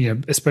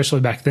that, especially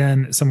back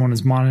then, someone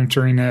was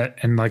monitoring it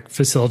and like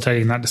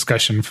facilitating that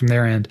discussion from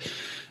their end.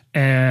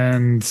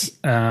 And,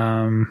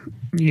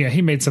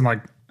 he made some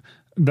like,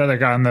 the other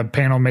guy on the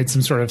panel made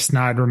some sort of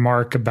snide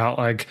remark about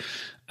like,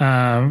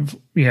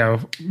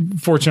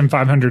 Fortune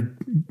 500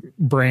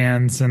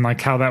 brands and like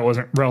how that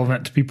wasn't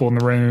relevant to people in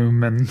the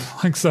room and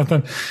like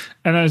something.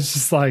 And I was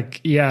just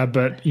like, yeah,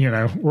 but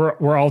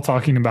we're all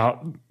talking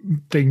about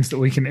things that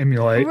we can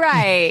emulate.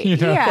 Right.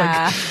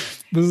 Yeah. Like,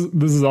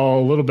 this is all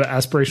a little bit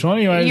aspirational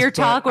anyways. Your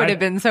talk would have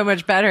been so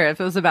much better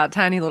if it was about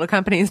tiny little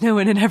companies no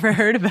one had ever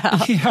heard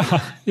about.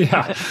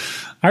 Yeah.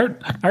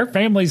 Our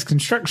family's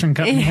construction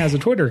company has a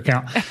Twitter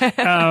account.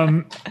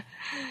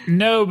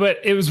 No, but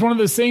it was one of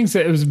those things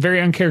that it was very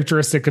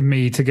uncharacteristic of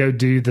me to go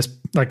do this,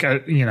 like,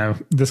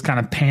 this kind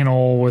of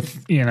panel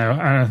with,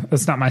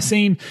 that's not my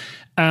scene.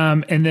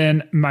 And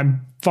then my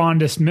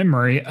fondest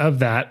memory of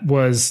that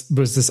was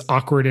this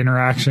awkward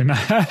interaction I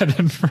had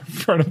in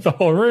front of the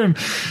whole room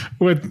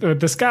with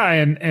this guy.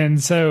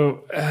 And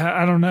so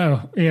I don't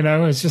know,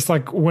 it's just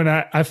like when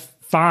I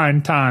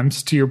find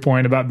times, to your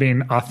point about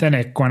being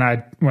authentic, when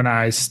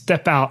I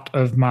step out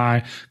of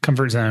my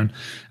comfort zone,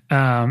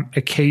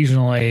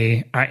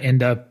 occasionally I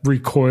end up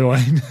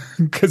recoiling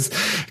because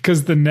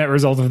the net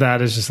result of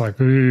that is just like,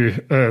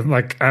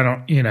 like I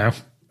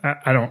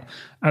don't,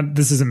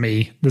 this isn't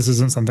me. This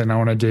isn't something I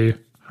want to do.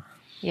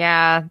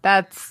 Yeah,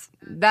 that's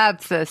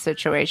a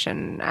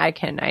situation I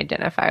can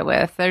identify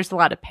with. There's a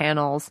lot of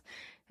panels,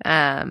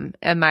 in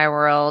my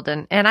world,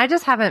 and I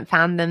just haven't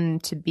found them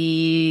to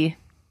be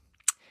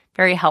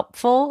very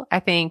helpful.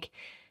 I think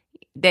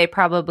they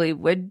probably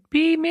would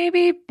be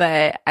maybe,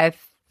 but I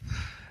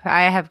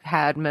have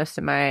had most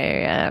of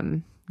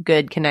my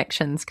good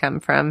connections come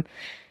from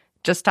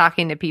just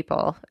talking to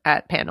people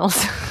at panels,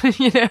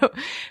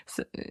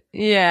 So,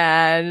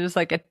 yeah, just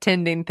like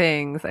attending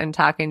things and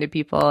talking to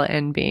people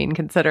and being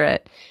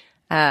considerate.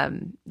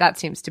 That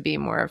seems to be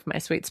more of my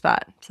sweet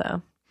spot.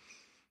 So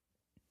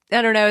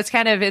I don't know.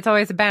 It's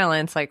always a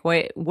balance. Like,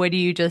 what do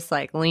you just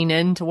like lean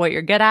into what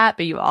you're good at,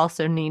 but you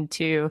also need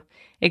to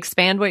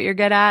expand what you're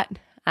good at.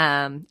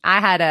 I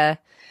had a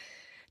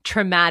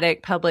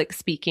traumatic public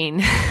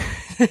speaking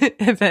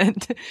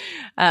event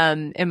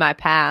in my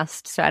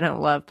past, so I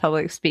don't love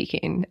public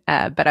speaking,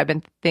 but I've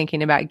been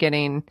thinking about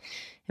getting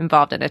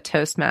involved in a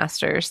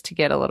Toastmasters to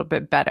get a little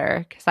bit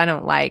better, because I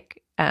don't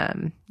like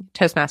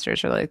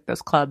Toastmasters are like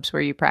those clubs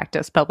where you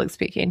practice public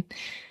speaking,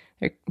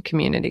 or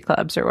community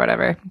clubs or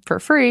whatever for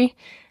free,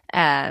 but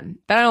I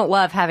don't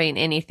love having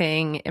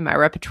anything in my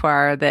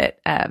repertoire that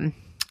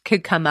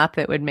could come up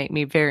that would make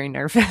me very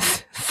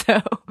nervous.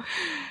 So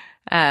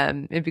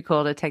it'd be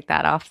cool to take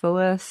that off the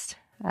list.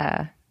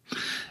 I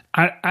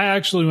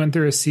actually went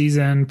through a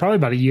season probably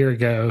about a year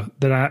ago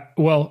that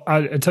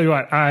I tell you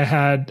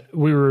what,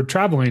 we were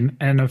traveling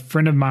and a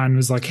friend of mine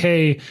was like,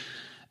 hey,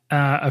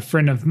 a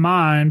friend of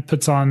mine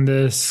puts on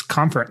this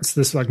conference,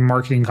 this like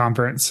marketing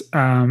conference,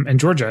 in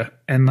Georgia.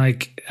 And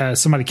like,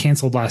 somebody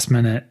canceled last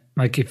minute.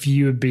 Like if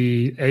you would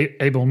be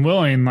able and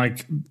willing,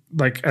 like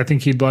I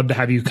think he'd love to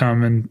have you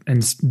come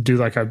and do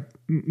like a,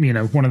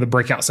 one of the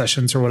breakout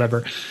sessions or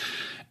whatever.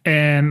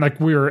 And like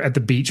we were at the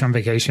beach on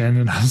vacation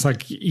and I was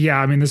like, yeah,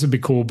 I mean, this would be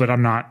cool, but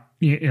I'm not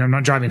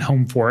driving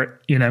home for it,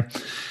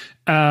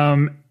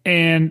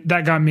 and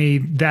that got me,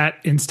 that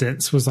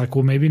instance was like,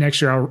 well, maybe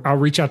next year I'll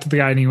reach out to the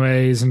guy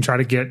anyways and try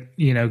to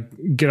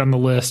get on the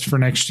list for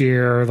next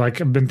year. Like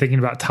I've been thinking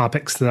about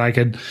topics that I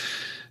could,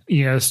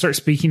 start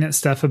speaking at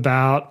stuff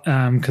about,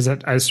 cause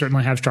I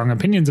certainly have strong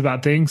opinions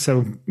about things.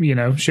 So,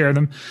 share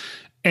them.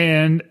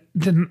 And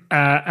then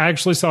I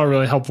actually saw a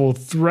really helpful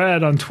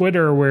thread on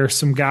Twitter where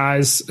some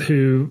guys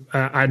who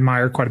I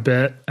admire quite a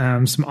bit,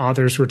 some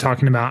authors were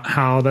talking about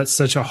how that's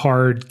such a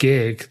hard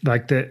gig,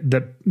 like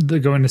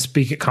that going to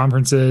speak at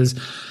conferences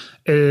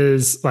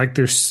is like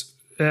there's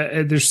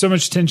so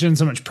much tension,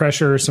 so much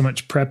pressure, so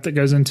much prep that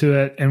goes into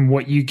it, and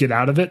what you get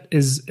out of it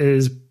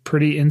is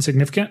pretty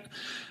insignificant.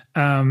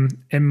 In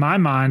my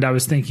mind, I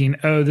was thinking,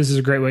 oh, this is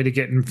a great way to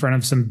get in front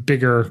of some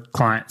bigger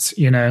clients,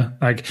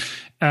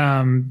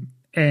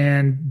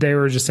 and they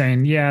were just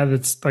saying, yeah,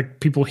 that's like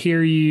people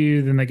hear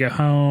you, then they go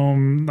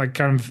home. Like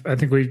kind of, I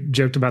think we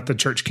joked about the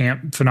church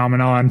camp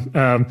phenomenon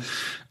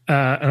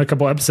a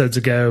couple episodes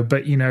ago,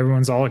 but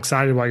everyone's all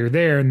excited while you're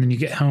there, and then you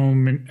get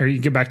home or you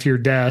get back to your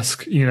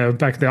desk,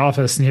 back to the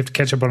office, and you have to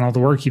catch up on all the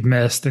work you've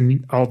missed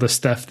and all the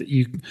stuff that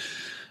you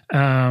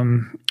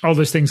all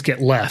those things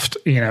get left,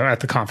 at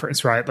the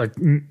conference, right? Like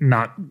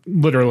not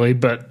literally,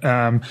 but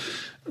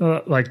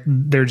like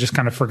they're just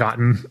kind of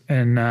forgotten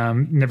and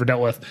never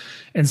dealt with.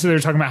 And so they're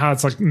talking about how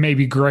it's like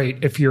maybe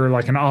great if you're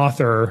like an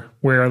author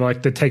where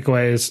like the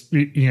takeaway is,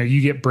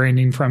 you get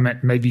branding from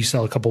it. Maybe you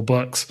sell a couple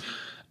books.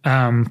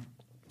 But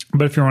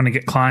if you want to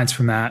get clients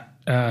from that,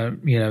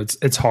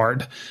 it's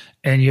hard.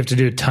 and you have to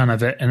do a ton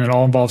of it, and it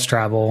all involves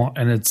travel,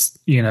 and it's,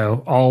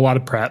 all a lot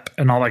of prep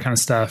and all that kind of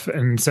stuff.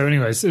 And so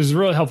anyways, it was a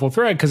really helpful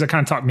thread because it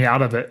kind of talked me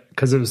out of it,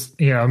 because it was,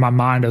 in my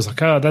mind, I was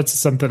like, oh, that's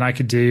something I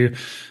could do.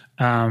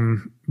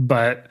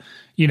 But,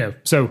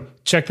 so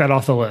check that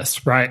off the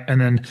list. Right.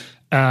 And then,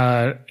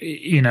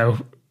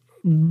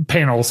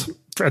 panels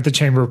at the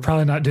chamber,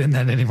 probably not doing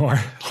that anymore.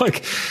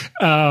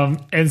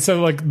 And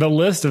so the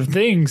list of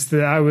things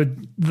that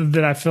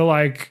I feel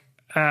like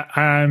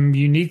I'm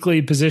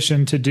uniquely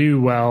positioned to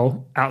do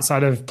well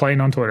outside of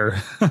playing on Twitter,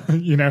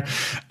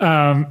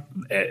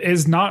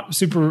 is not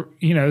super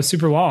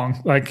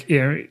long.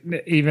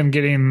 Even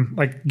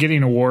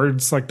getting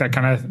awards like that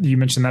kind of, you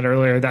mentioned that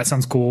earlier, that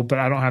sounds cool, but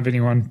I don't have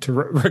anyone to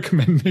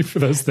recommend me for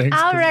those things.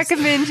 I'll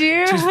recommend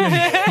you.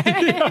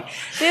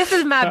 This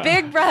is my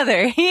big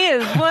brother. He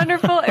is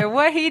wonderful at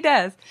what he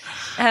does.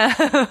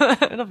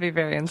 It'll be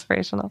very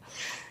inspirational.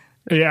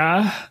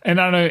 Yeah. And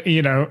I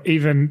know,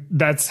 even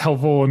that's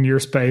helpful in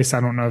your space. I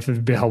don't know if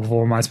it'd be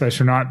helpful in my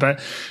space or not, but,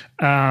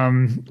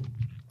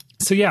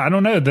 so yeah, I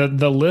don't know.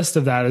 The list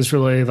of that is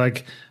really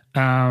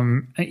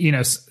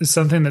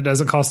something that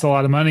doesn't cost a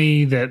lot of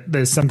money, that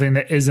there's something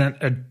that isn't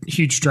a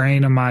huge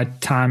drain on my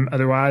time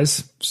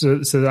otherwise, so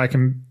that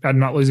I'm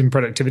not losing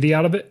productivity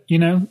out of it,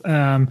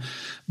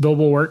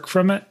 billable work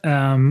from it.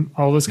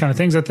 All those kind of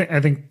things. I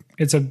think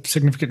it's a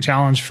significant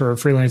challenge for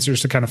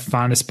freelancers to kind of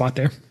find a spot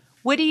there.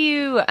 What do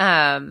you,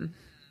 I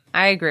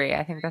agree.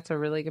 I think that's a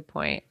really good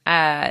point.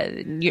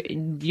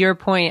 Your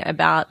point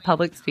about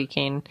public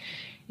speaking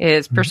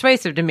is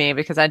persuasive to me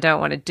because I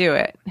don't want to do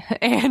it.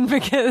 And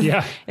because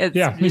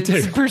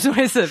it's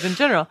persuasive in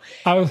general.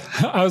 I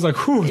was like,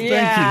 whew,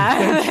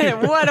 thank you.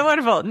 What a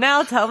wonderful.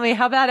 Now tell me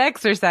how about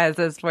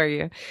exercises for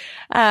you?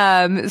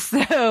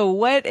 So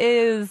what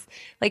is,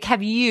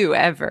 have you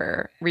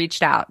ever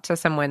reached out to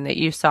someone that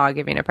you saw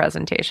giving a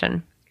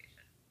presentation?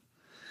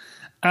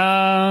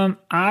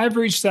 I've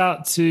reached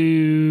out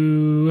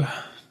to,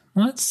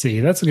 let's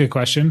see, that's a good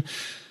question.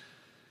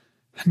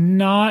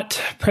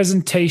 Not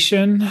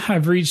presentation.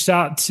 I've reached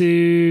out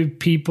to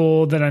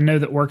people that I know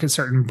that work at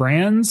certain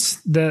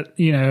brands that,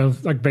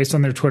 based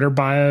on their Twitter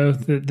bio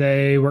that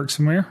they work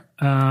somewhere.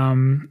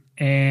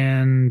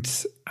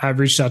 And I've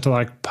reached out to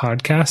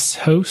podcast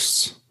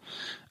hosts,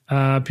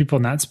 people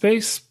in that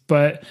space,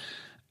 but,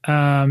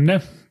 no,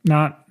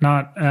 not,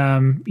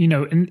 and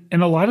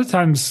a lot of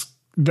times,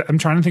 I'm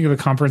trying to think of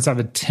the conference I've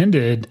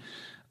attended.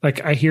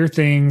 I hear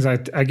things, I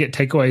get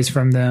takeaways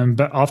from them,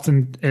 but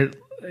often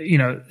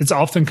it's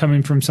often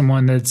coming from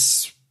someone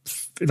that's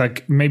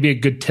maybe a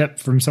good tip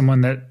from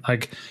someone that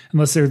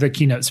unless they're the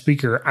keynote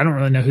speaker, I don't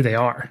really know who they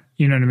are.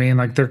 You know what I mean?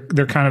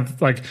 They're kind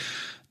of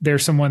they're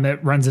someone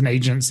that runs an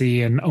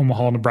agency in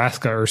Omaha,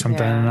 Nebraska or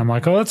something. Yeah. And I'm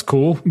like, oh, that's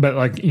cool. But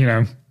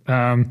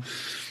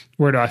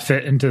where do I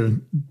fit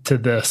into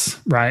this?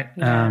 Right.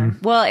 Yeah.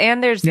 Well,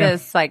 and there's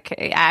this,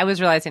 I was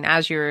realizing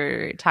as you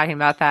were talking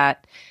about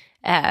that,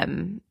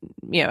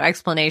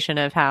 explanation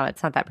of how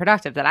it's not that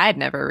productive, that I had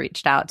never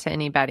reached out to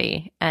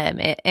anybody.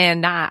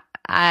 And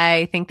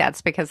I think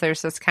that's because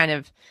there's this kind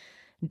of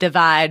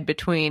divide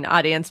between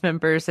audience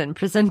members and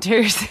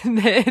presenters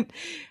that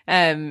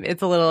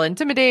it's a little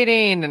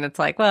intimidating, and it's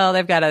well,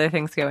 they've got other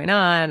things going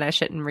on, I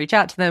shouldn't reach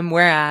out to them.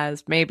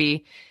 Whereas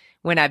maybe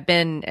when I've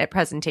been at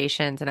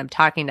presentations and I'm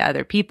talking to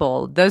other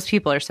people, those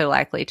people are so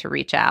likely to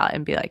reach out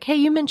and be like, hey,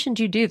 you mentioned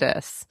you do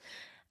this,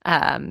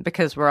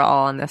 because we're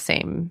all on the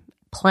same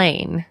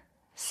plane.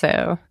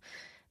 So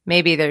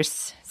maybe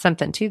there's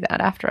something to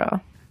that after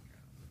all.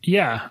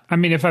 Yeah. I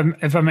mean, if I'm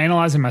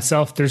analyzing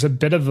myself, there's a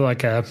bit of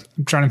I'm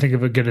trying to think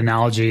of a good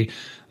analogy.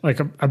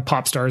 A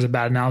pop star is a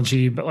bad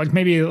analogy, but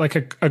maybe a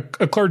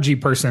clergy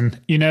person,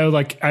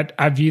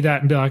 I view that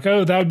and be like,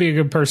 oh, that would be a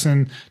good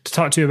person to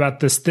talk to about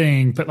this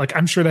thing. But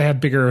I'm sure they have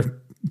bigger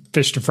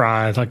fish to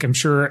fry. I'm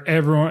sure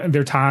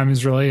their time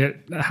is really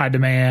at high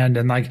demand.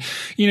 And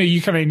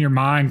you kind of in your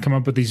mind come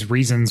up with these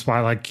reasons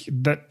why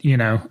you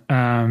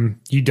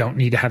don't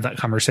need to have that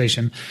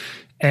conversation.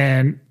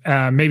 And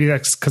maybe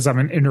that's because I'm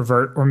an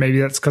introvert, or maybe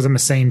that's because I'm a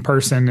sane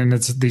person, and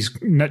it's these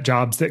nut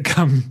jobs that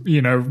come,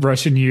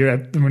 rushing you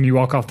when you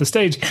walk off the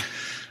stage.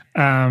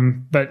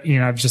 But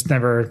I've just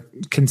never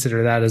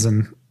considered that as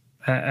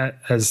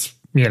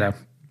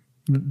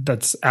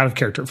that's out of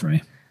character for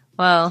me.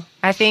 Well,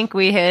 I think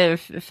we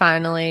have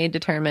finally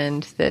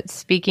determined that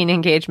speaking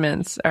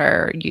engagements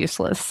are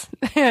useless,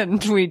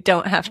 and we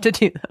don't have to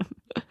do them.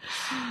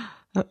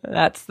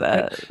 That's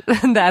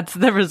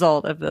the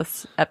result of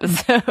this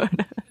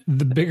episode.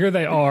 The bigger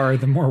they are,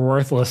 the more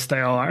worthless they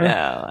are.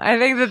 No, I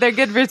think that they're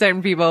good for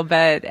certain people,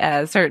 but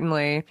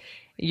certainly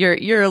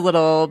you're a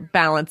little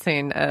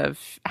balancing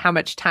of how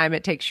much time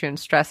it takes you and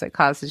stress it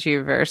causes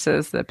you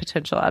versus the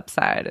potential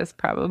upside is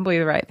probably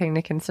the right thing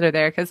to consider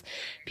there. Because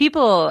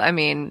people,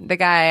 the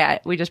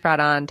guy we just brought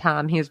on,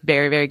 Tom, he's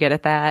very, very good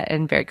at that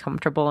and very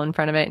comfortable in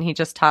front of it. And he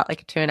just taught a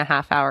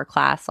 2.5-hour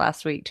class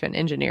last week to an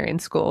engineering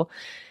school.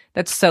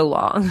 That's so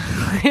long.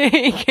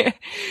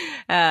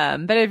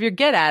 But if you're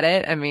good at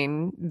it,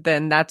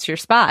 then that's your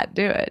spot.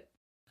 Do it.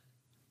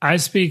 I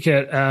speak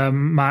at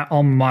my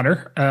alma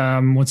mater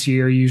once a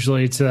year.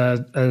 Usually it's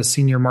a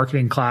senior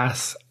marketing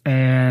class,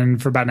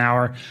 and for about an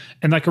hour.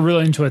 And like I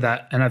really enjoy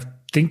that. And I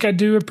think I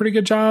do a pretty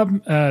good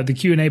job. The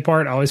Q&A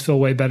part, I always feel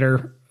way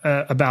better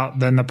about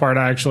than the part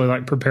I actually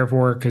like prepare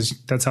for, because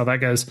that's how that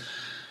goes.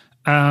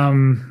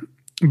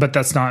 But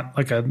that's not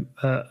like a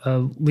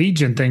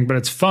Legion thing, but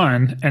it's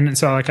fun. And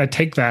so like I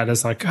take that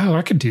as like, oh,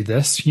 I could do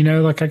this,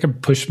 like I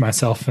could push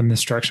myself in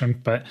this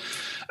direction. But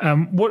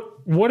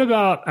what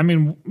about, I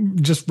mean,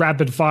 just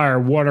rapid fire,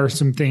 what are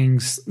some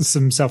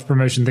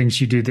self-promotion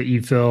things you do that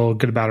you feel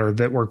good about or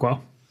that work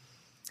well?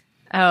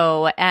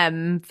 Oh,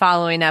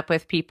 following up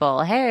with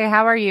people. Hey,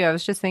 how are you? I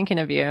was just thinking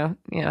of you.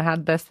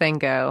 How'd this thing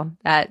go?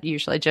 That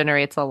usually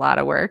generates a lot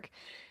of work.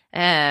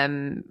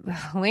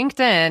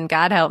 LinkedIn,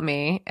 God help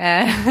me,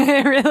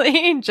 it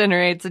really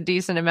generates a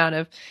decent amount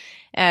of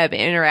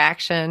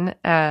interaction.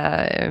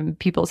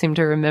 People seem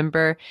to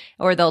remember,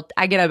 or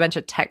I get a bunch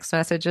of text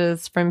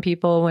messages from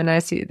people when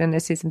they see something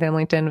on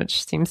LinkedIn,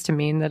 which seems to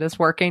mean that it's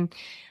working.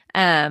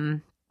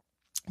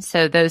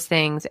 So those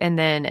things, and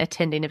then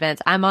attending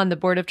events. I'm on the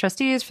board of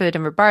trustees for the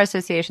Denver Bar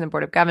Association, the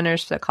board of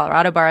governors for the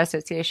Colorado Bar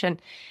Association,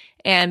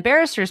 and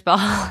Barristers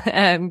Ball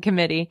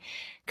Committee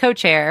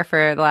co-chair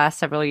for the last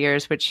several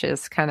years, which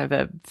is kind of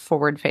a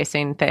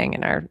forward-facing thing,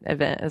 and our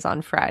event is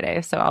on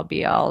Friday. So I'll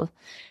be all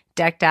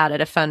decked out at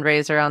a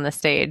fundraiser on the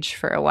stage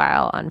for a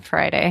while on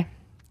Friday.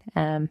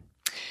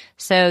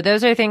 So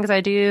those are things I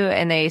do,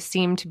 and they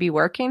seem to be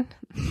working.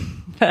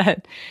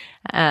 But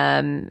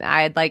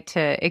I'd like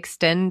to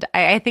extend,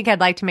 I think I'd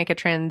like to make a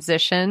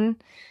transition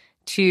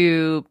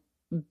to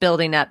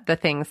building up the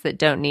things that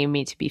don't need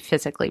me to be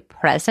physically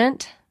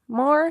present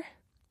more,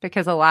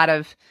 because a lot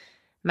of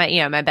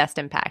my best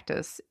impact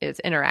is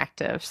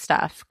interactive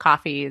stuff,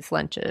 coffees,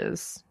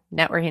 lunches,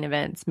 networking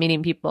events,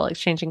 meeting people,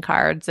 exchanging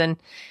cards. And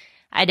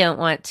I don't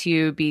want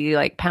to be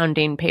like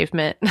pounding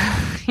pavement,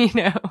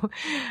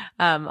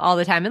 all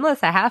the time,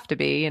 unless I have to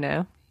be,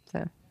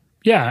 so.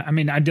 Yeah. I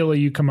mean, ideally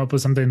you come up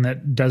with something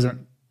that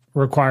doesn't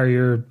require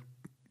your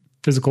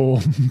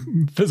physical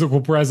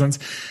presence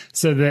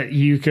so that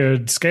you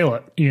could scale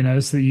it,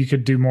 so that you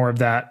could do more of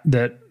that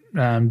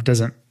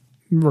doesn't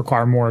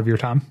require more of your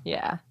time.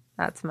 Yeah.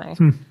 That's my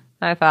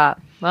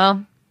thought.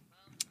 Well,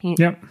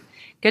 yep.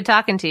 Good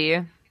talking to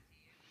you.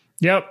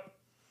 Yep.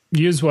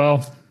 You as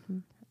well.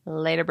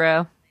 Later,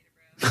 bro.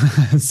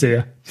 See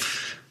ya.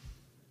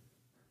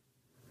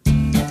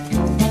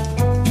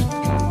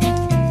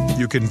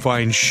 You can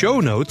find show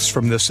notes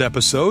from this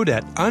episode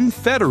at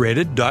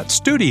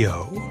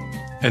unfederated.studio.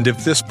 And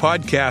if this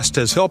podcast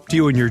has helped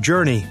you in your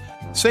journey,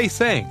 say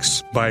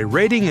thanks by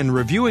rating and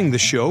reviewing the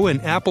show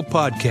in Apple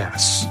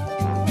Podcasts.